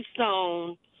 and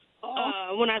Keystone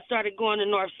when I started going to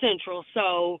North Central.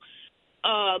 So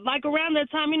like around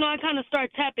that time, you know, I kind of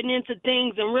started tapping into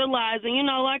things and realizing, you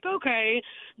know, like, okay,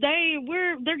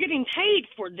 they're getting paid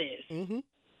for this.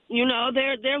 You know,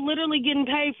 they're literally getting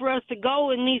paid for us to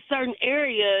go in these certain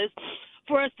areas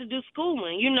for us to do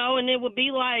schooling, you know, and it would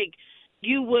be like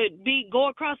you would go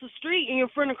across the street and your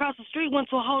friend across the street went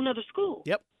to a whole nother school.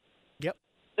 Yep.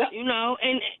 You know,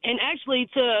 and actually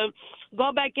to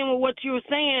go back in with what you were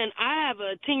saying, I have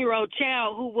a 10-year-old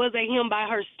child who was a him by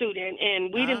her student,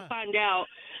 and we didn't find out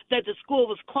that the school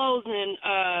was closing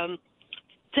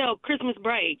till Christmas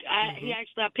break. I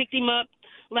picked him up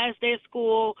last day of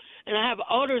school, and I have an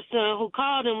older son who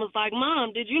called and was like,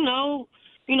 Mom, did you know,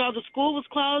 the school was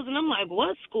closed? And I'm like,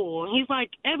 what school? And he's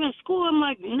like, Evans School. I'm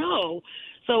like, no.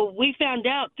 So we found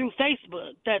out through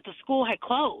Facebook that the school had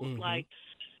closed,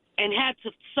 and had to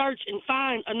search and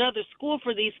find another school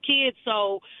for these kids.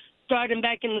 So starting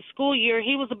back in the school year,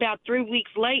 he was about 3 weeks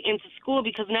late into school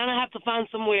because now I have to find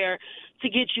somewhere to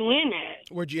get you in at.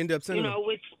 Where'd you end up sending him?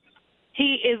 Which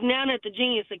he is now at the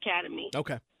Genius Academy.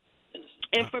 Okay.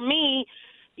 And for me,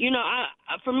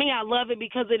 I love it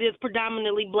because it is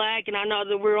predominantly black, and I know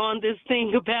that we're on this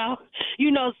thing about,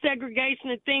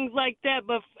 segregation and things like that.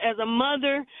 But as a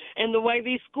mother and the way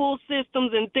these school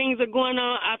systems and things are going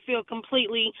on, I feel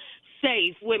completely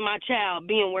safe with my child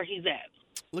being where he's at.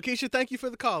 Lakeisha, thank you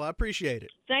for the call. I appreciate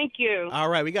it. Thank you. All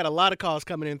right, we got a lot of calls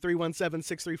coming in,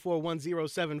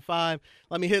 317-634-1075.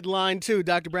 Let me hit line 2.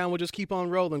 Dr. Brown, we'll just keep on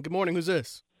rolling. Good morning. Who's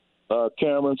this?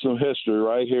 Cameron, some history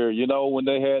right here. You know, when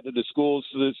they had the schools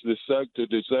to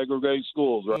desegregate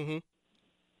schools, right?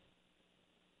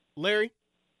 Larry,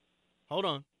 hold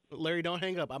on. Larry, don't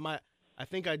hang up. I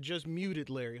think I just muted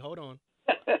Larry. Hold on.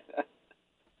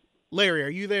 Larry, are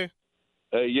you there?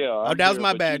 Yeah. That was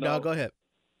my bad, dog. Go ahead.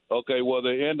 Okay, well, the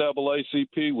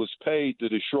NAACP was paid to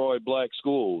destroy black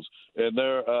schools, and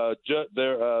their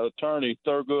attorney,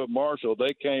 Thurgood Marshall,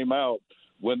 they came out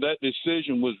when that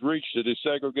decision was reached to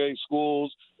desegregate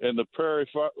schools in the Prairie,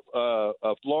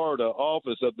 Florida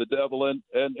office of the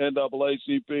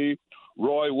NAACP.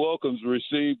 Roy Wilkins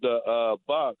received a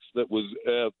box that was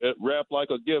wrapped like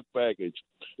a gift package.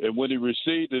 And when he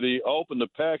received it, he opened the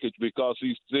package because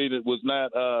he said it was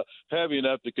not heavy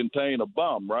enough to contain a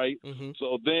bomb, right?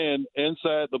 So then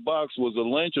inside the box was a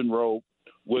lynching rope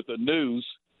with a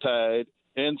noose tied.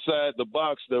 Inside the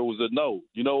box, there was a note.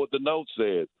 You know what the note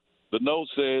said? The note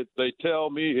said, they tell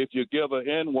me if you give an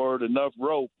N-word enough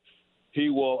rope, he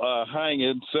will hang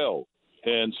himself.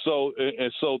 And so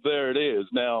there it is.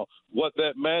 Now, what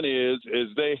that meant is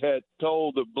they had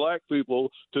told the black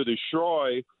people to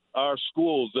destroy our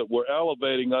schools that were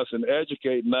elevating us and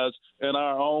educating us in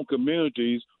our own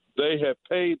communities. They have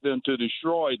paid them to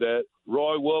destroy that.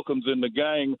 Roy Wilkins and the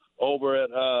gang over at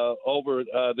the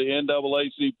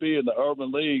NAACP and the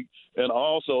Urban League, and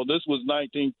also this was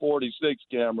 1946,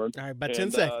 Cameron. All right, about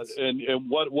 10 seconds. And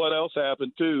what else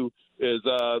happened too is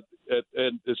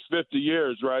it's 50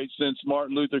 years, right, since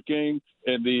Martin Luther King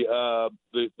and the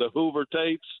Hoover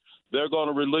tapes. They're going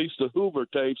to release the Hoover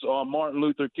tapes on Martin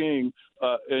Luther King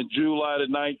in July the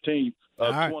 19th.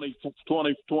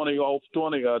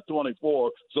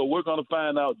 2024. So we're going to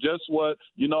find out just what,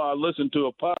 I listened to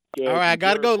a podcast. All right, I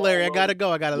got to go, Larry. I got to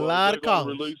go. I got a lot of calls.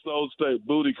 Release those tapes,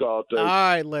 booty call tapes. All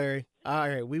right, Larry. All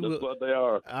right, That's what they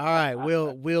are. All right,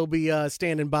 we'll be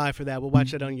standing by for that. We'll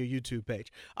watch that on your YouTube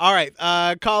page. All right,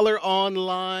 caller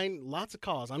online. Lots of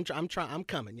calls. I'm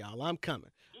coming, y'all. I'm coming.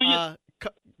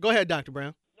 Go ahead, Dr.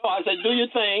 Brown. No, I said, do your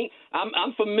thing.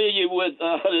 I'm familiar with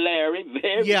Larry.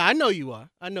 Yeah, I know you are.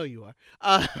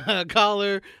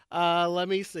 Caller, let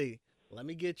me see. Let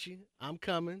me get you. I'm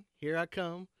coming. Here I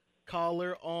come.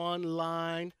 Caller on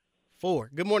line 4.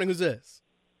 Good morning. Who's this?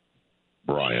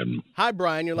 Brian. Hi,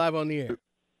 Brian. You're live on the air.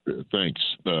 Thanks.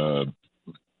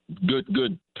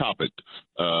 Good topic.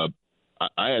 I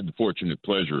had the fortunate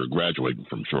pleasure of graduating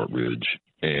from Shortridge,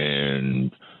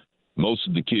 and most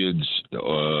of the kids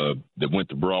that went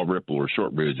to Broad Ripple or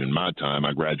Shortridge in my time,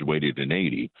 I graduated in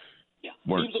 80,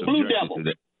 weren't subjected to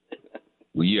that.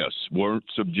 Well, yes, weren't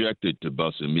subjected to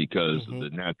busing because of the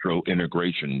natural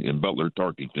integration in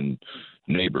Butler-Tarkington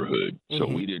neighborhood. So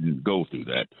we didn't go through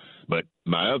that. But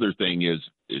my other thing is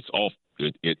it's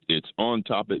on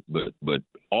topic, but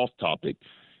off topic.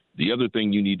 The other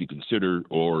thing you need to consider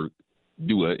or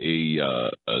do a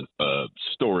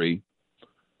story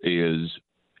is,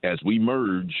 as we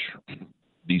merge,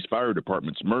 these fire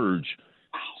departments merge,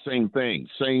 same thing.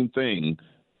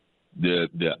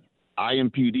 The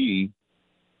IMPD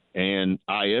and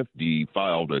IFD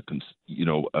filed a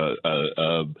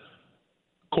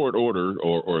court order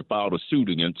or filed a suit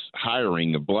against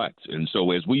hiring of blacks. And so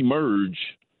as we merge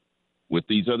with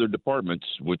these other departments,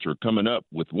 which are coming up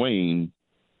with Wayne,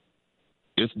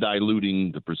 it's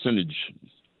diluting the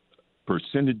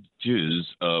percentages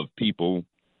of people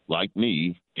like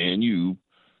me and you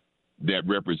that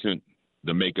represent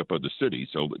the makeup of the city.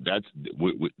 So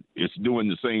it's doing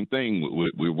the same thing.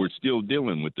 We're still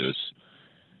dealing with this,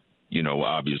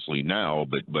 obviously now,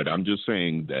 but I'm just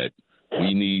saying that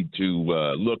we need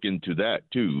to look into that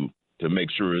too, to make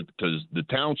sure, because the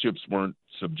townships weren't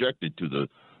subjected to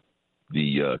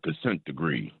the consent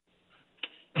decree.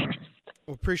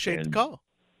 We appreciate the call.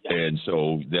 And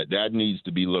so that needs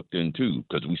to be looked into,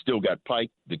 because we still got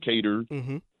Pike, Decatur,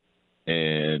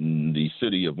 and the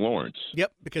city of Lawrence.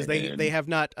 Yep, because they have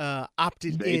not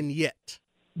opted in yet.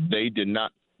 They did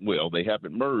not. Well, they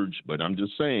haven't merged, but I'm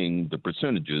just saying the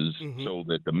percentages so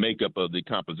that the makeup of the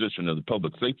composition of the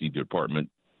public safety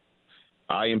department,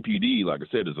 IMPD, like I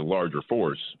said, is a larger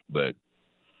force, but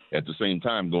at the same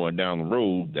time, going down the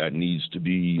road, that needs to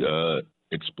be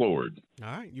explored. All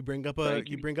right, you bring up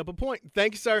a point.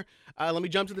 Thank you, sir. Let me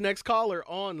jump to the next caller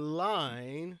on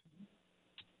line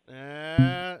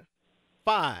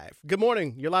 5. Good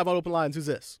morning. You're live on Open Lines. Who's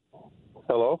this?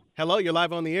 Hello, you're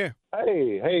live on the air.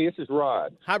 Hey, this is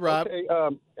Rod. Hi, Rob. Okay,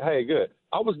 hey, good.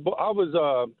 I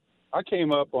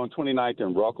came up on 29th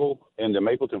and Ruckle in the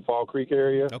Mapleton Fall Creek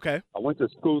area. Okay. I went to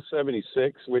School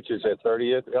 76, which is at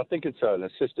 30th. I think it's an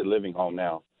assisted living home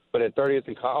now, but at 30th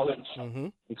and College.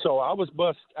 And so I was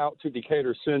bused out to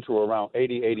Decatur Central around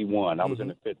 80, 81. I was in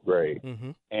the 5th grade.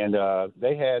 And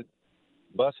they had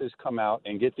buses come out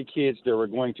and get the kids that were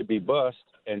going to be bused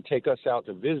and take us out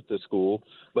to visit the school.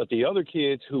 But the other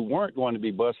kids who weren't going to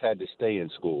be bused had to stay in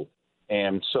school.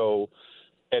 And so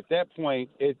at that point,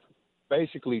 it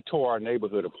basically tore our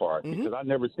neighborhood apart because I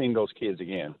never seen those kids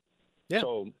again. Yeah.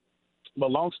 So, but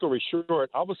long story short,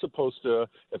 I was supposed to,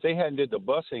 if they hadn't did the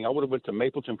busing, I would have went to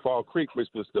Mapleton Fall Creek, which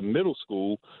was the middle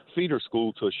school, feeder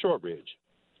school to Shortridge.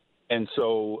 And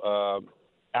so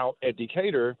out at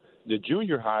Decatur, the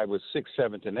junior high was 6th,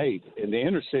 7th, and 8th. In the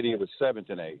inner city, it was 7th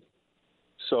and 8th.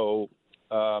 So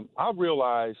I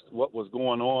realized what was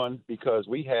going on because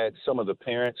we had some of the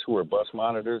parents who were bus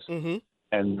monitors,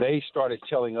 and they started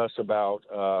telling us about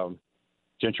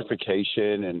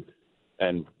gentrification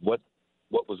and what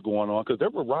was going on, because there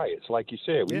were riots, like you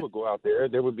said. We would go out there.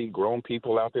 There would be grown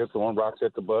people out there throwing rocks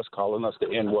at the bus, calling us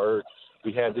the N-word.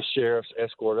 We had the sheriffs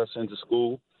escort us into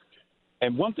school.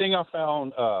 And one thing I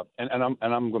found, and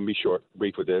I'm going to be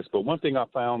brief with this, but one thing I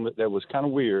found that was kind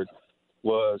of weird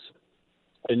was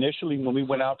initially, when we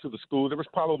went out to the school, there was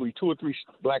probably 2 or 3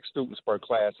 black students per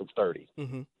class of 30,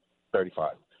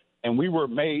 35. And we were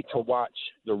made to watch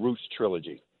the Roots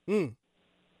trilogy.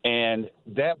 And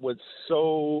that was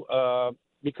so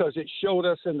because it showed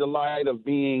us in the light of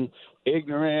being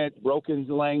ignorant, broken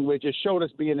language. It showed us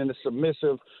being in a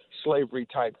submissive slavery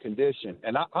type condition.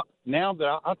 And I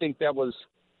think that was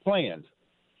planned.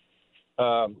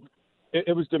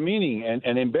 It was demeaning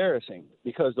and embarrassing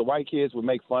because the white kids would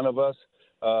make fun of us.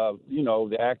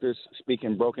 The actors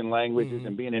speaking broken languages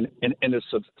and being in a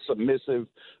submissive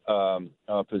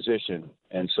position.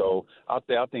 And so I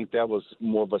think that was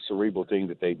more of a cerebral thing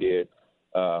that they did.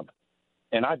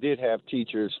 And I did have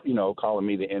teachers, calling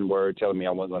me the N-word, telling me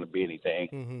I wasn't going to be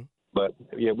anything. But,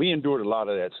 yeah, we endured a lot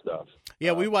of that stuff.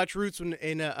 Yeah, we watched Roots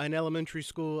in elementary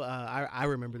school. I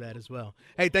remember that as well.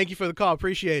 Hey, thank you for the call.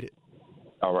 Appreciate it.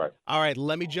 All right.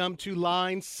 Let me jump to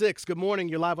line 6. Good morning.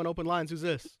 You're live on Open Lines. Who's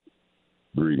this?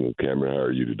 Greetings, Cameron. How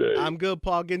are you today? I'm good,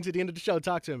 Paul. Getting to the end of the show.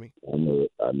 Talk to me. I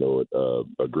know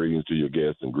it. Greetings to your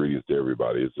guests and greetings to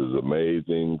everybody. This is an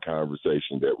amazing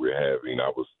conversation that we're having. I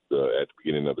was at the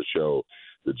beginning of the show,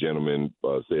 the gentleman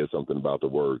said something about the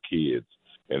word kids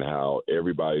and how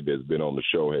everybody that's been on the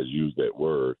show has used that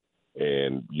word.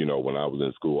 And, when I was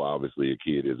in school, obviously a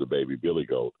kid is a baby billy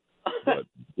goat. But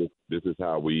this is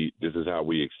how we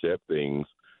accept things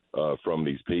from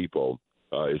these people.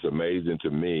 It's amazing to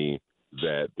me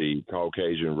that the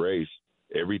Caucasian race,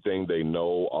 everything they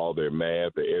know, all their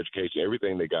math, their education,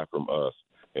 everything they got from us,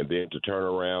 and then to turn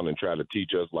around and try to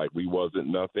teach us like we wasn't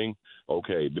nothing.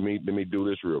 Okay, let me do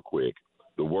this real quick.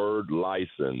 The word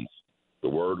license,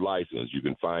 you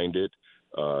can find it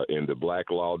in the Black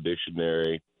Law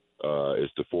Dictionary.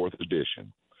 It's the 4th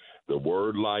edition. The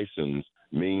word license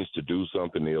means to do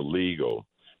something illegal.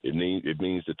 It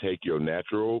means to take your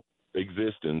natural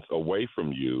existence away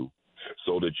from you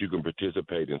so that you can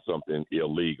participate in something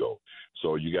illegal.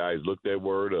 So you guys look that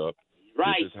word up.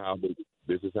 Right.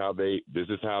 This is how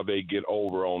they get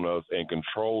over on us and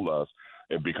control us,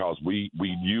 and because we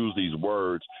use these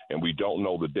words and we don't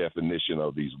know the definition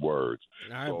of these words.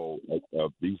 Right. So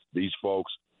these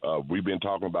folks, we've been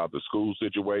talking about the school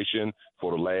situation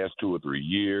for the last 2 or 3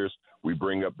 years. We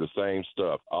bring up the same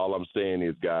stuff. All I'm saying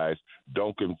is, guys,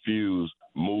 don't confuse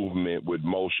movement with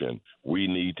motion. We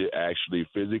need to actually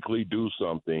physically do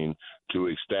something to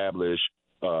establish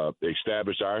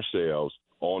ourselves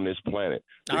on this planet.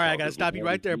 All right, I got to stop you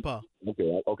right there, Paul.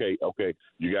 Okay.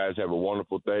 You guys have a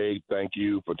wonderful day. Thank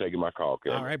you for taking my call,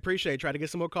 Kevin. All right, appreciate it. Try to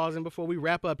get some more calls in before we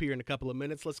wrap up here in a couple of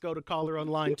minutes. Let's go to caller on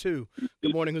line 2.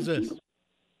 Good morning. Who's this?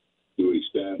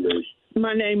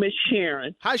 My name is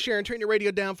Sharon. Hi, Sharon. Turn your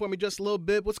radio down for me just a little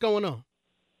bit. What's going on?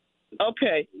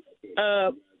 Okay.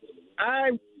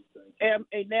 I am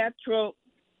a natural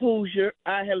Hoosier.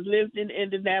 I have lived in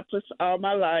Indianapolis all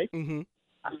my life. Mm-hmm.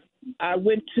 I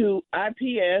went to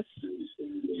IPS,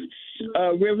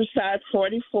 Riverside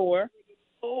 44,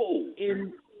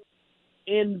 in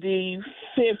the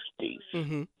 50s.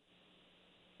 Mm-hmm.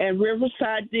 And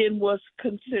Riverside then was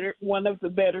considered one of the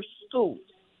better schools.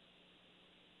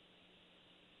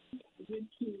 Went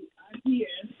to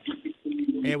IPS.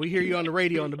 And we hear you on the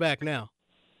radio in the back now.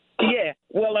 Yeah.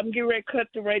 Well, I'm getting ready to cut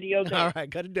the radio down. All right,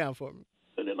 cut it down for me.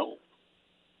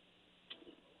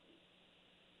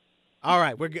 All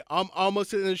right, I'm almost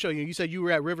to the end of the show. You said you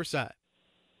were at Riverside.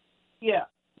 Yeah.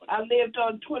 I lived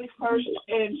on 21st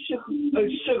and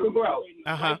Sugar Grove.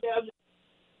 Uh-huh. Right down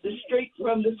the street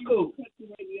from the school.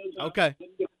 Okay.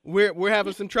 We're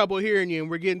having some trouble hearing you,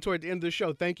 and we're getting toward the end of the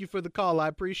show. Thank you for the call. I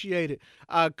appreciate it.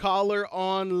 Caller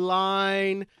on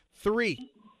line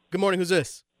 3. Good morning. Who's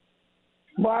this?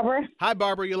 Barbara. Hi,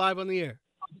 Barbara. You're live on the air.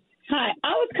 Hi. I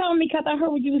was calling because I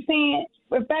heard what you were saying.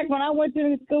 In fact, when I went to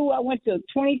the school, I went to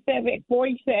 47.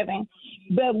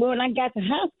 But when I got to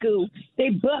high school, they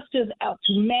bused us out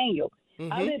to Manual.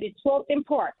 Mm-hmm. I lived at 12th and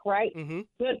Park, right? Mm-hmm.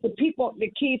 But the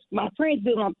kids, my friends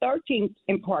lived on 13th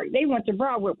and Park. They went to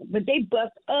Broad River, but they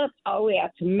bused us all the way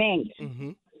out to Manual.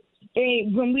 Mm-hmm.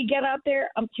 And when we got out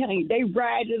there, I'm telling you, they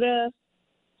rided us,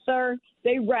 sir.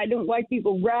 Them white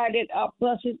people rided our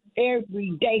buses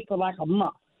every day for like a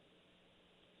month.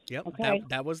 Yep, okay?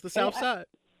 that was the South Side.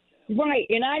 Right,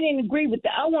 and I didn't agree with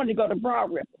that. I wanted to go to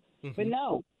Broad River, but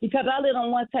no, because I lived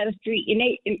on one side of the street,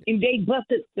 and they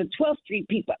busted the 12th Street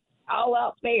people all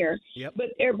out there. Yep. But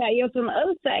everybody else on the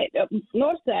other side,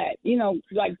 north side,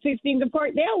 like 16th and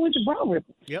Park, they all went to Broad River.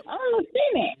 Yep. I don't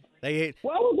understand that.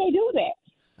 Why would they do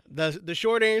that? The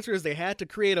short answer is they had to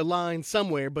create a line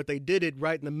somewhere, but they did it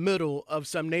right in the middle of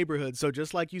some neighborhood. So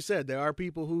just like you said, there are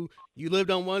people who you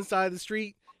lived on one side of the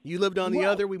street, you lived on the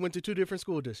other. We went to 2 different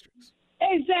school districts.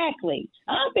 Exactly.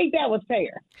 I don't think that was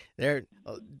fair. There.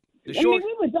 We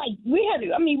would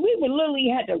literally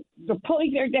had the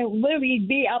police there that would literally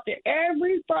be out there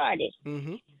every Friday.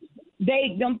 Mm-hmm.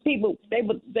 They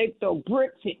throw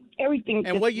bricks and everything.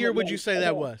 And what year would you say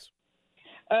that was?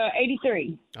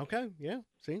 83. Okay, yeah.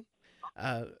 See,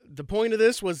 the point of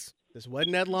this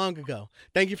wasn't that long ago.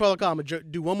 Thank you for the call. I'm gonna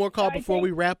do one more call before we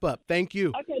wrap up. Thank you.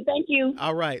 Okay, thank you.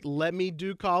 All right, let me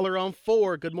do caller on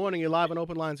 4. Good morning. You're live on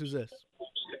Open Lines. Who's this?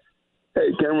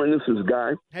 Hey, Cameron, this is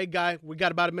Guy. Hey, Guy. We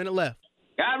got about a minute left.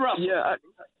 Guy Russell.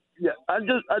 Yeah. I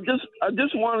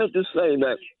just wanted to say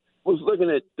that I was looking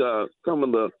at some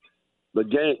of the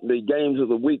games of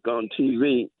the week on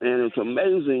TV, and it's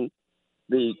amazing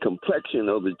the complexion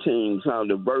of the teams, how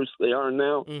diverse they are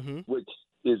now, which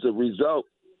is a result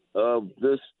of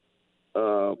this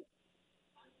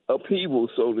upheaval,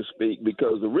 so to speak,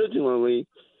 because originally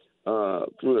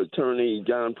through Attorney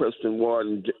John Preston Ward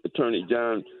and Attorney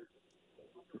John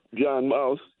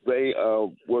Moss, they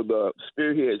were the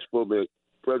spearheads for the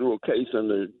federal case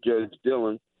under Judge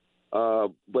Dillon.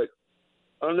 But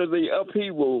under the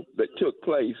upheaval that took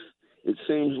place, it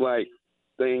seems like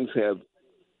things have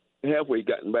halfway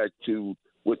gotten back to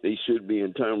what they should be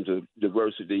in terms of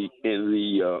diversity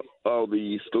in all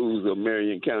the schools of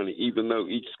Marion County, even though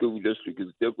each school district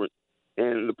is different.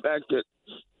 And the fact that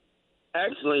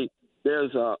actually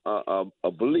there's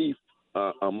a belief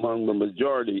among the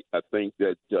majority, I think,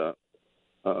 that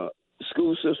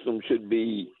school system should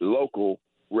be local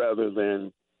rather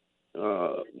than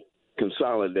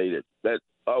consolidated. That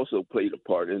also played a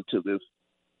part into this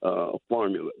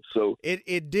formula. So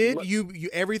it did. You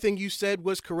everything you said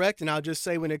was correct, and I'll just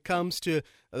say when it comes to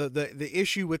the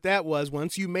issue with that was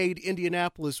once you made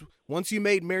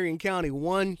Marion County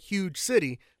one huge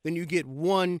city, then you get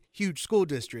one huge school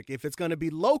district. If it's going to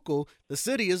be local, the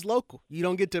city is local. You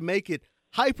don't get to make it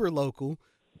hyper local,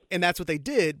 and that's what they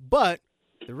did. But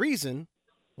the reason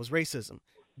was racism.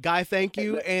 Guy, thank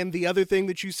you. And the other thing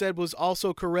that you said was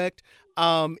also correct,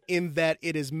 in that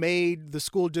it has made the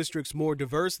school districts more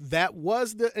diverse. That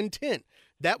was the intent.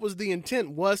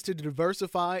 Was to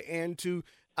diversify and to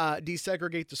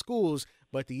desegregate the schools.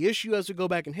 But the issue as we go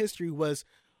back in history was,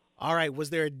 all right, was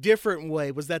there a different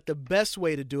way? Was that the best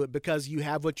way to do it? Because you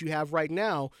have what you have right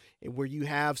now, where you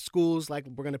have schools like,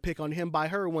 we're going to pick on him by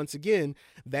her once again,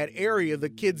 that area, the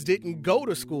kids didn't go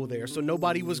to school there. So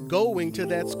nobody was going to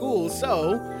that school.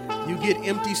 So you get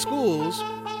empty schools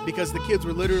because the kids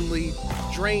were literally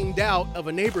drained out of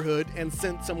a neighborhood and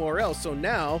sent somewhere else. So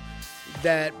now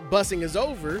that busing is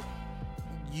over,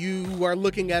 you are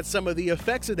looking at some of the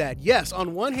effects of that. Yes,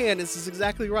 on one hand, this is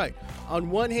exactly right. On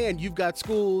one hand, you've got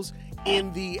schools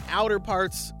in the outer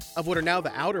parts of what are now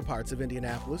the outer parts of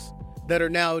Indianapolis that are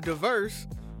now diverse,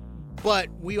 but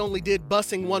we only did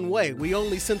busing one way. We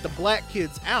only sent the black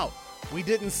kids out. We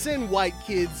didn't send white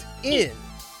kids in.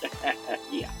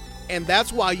 Yeah. And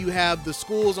that's why you have the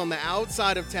schools on the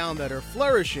outside of town that are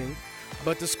flourishing,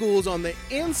 but the schools on the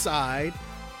inside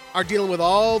are dealing with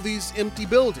all these empty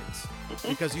buildings.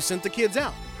 Because you sent the kids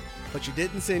out, but you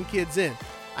didn't send kids in.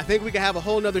 I think we can have a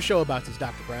whole nother show about this,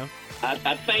 Dr. Brown.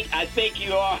 I think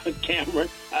you are, Cameron.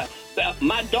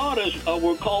 My daughters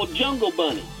were called jungle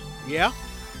bunnies. Yeah.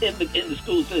 In the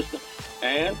school system,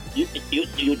 and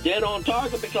you're dead on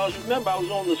target because remember I was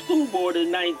on the school board in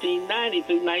 1990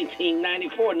 through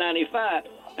 1994, 95,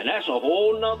 and that's a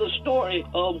whole nother story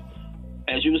of,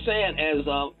 as you were saying, as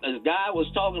Guy was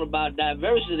talking about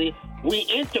diversity. We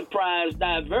enterprise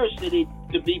diversity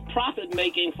to be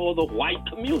profit-making for the white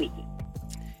community.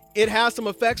 It has some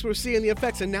effects. We're seeing the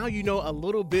effects, and now you know a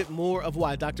little bit more of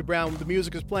why. Dr. Brown, the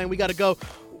music is playing. We got to go.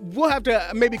 We'll have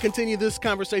to maybe continue this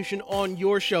conversation on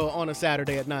your show on a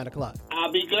Saturday at 9 o'clock.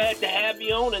 I'll be glad to have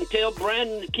you on and tell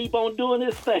Brandon to keep on doing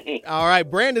his thing. All right,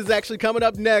 Brandon's actually coming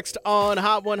up next on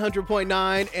Hot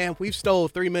 100.9, and we've stole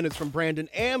 3 minutes from Brandon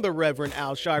and the Reverend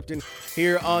Al Sharpton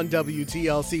here on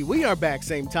WTLC. We are back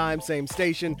same time, same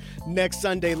station, next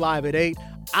Sunday live at 8.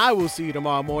 I will see you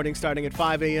tomorrow morning starting at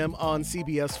 5 a.m. on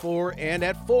CBS 4 and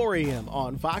at 4 a.m.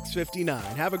 on Fox 59.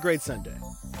 Have a great Sunday.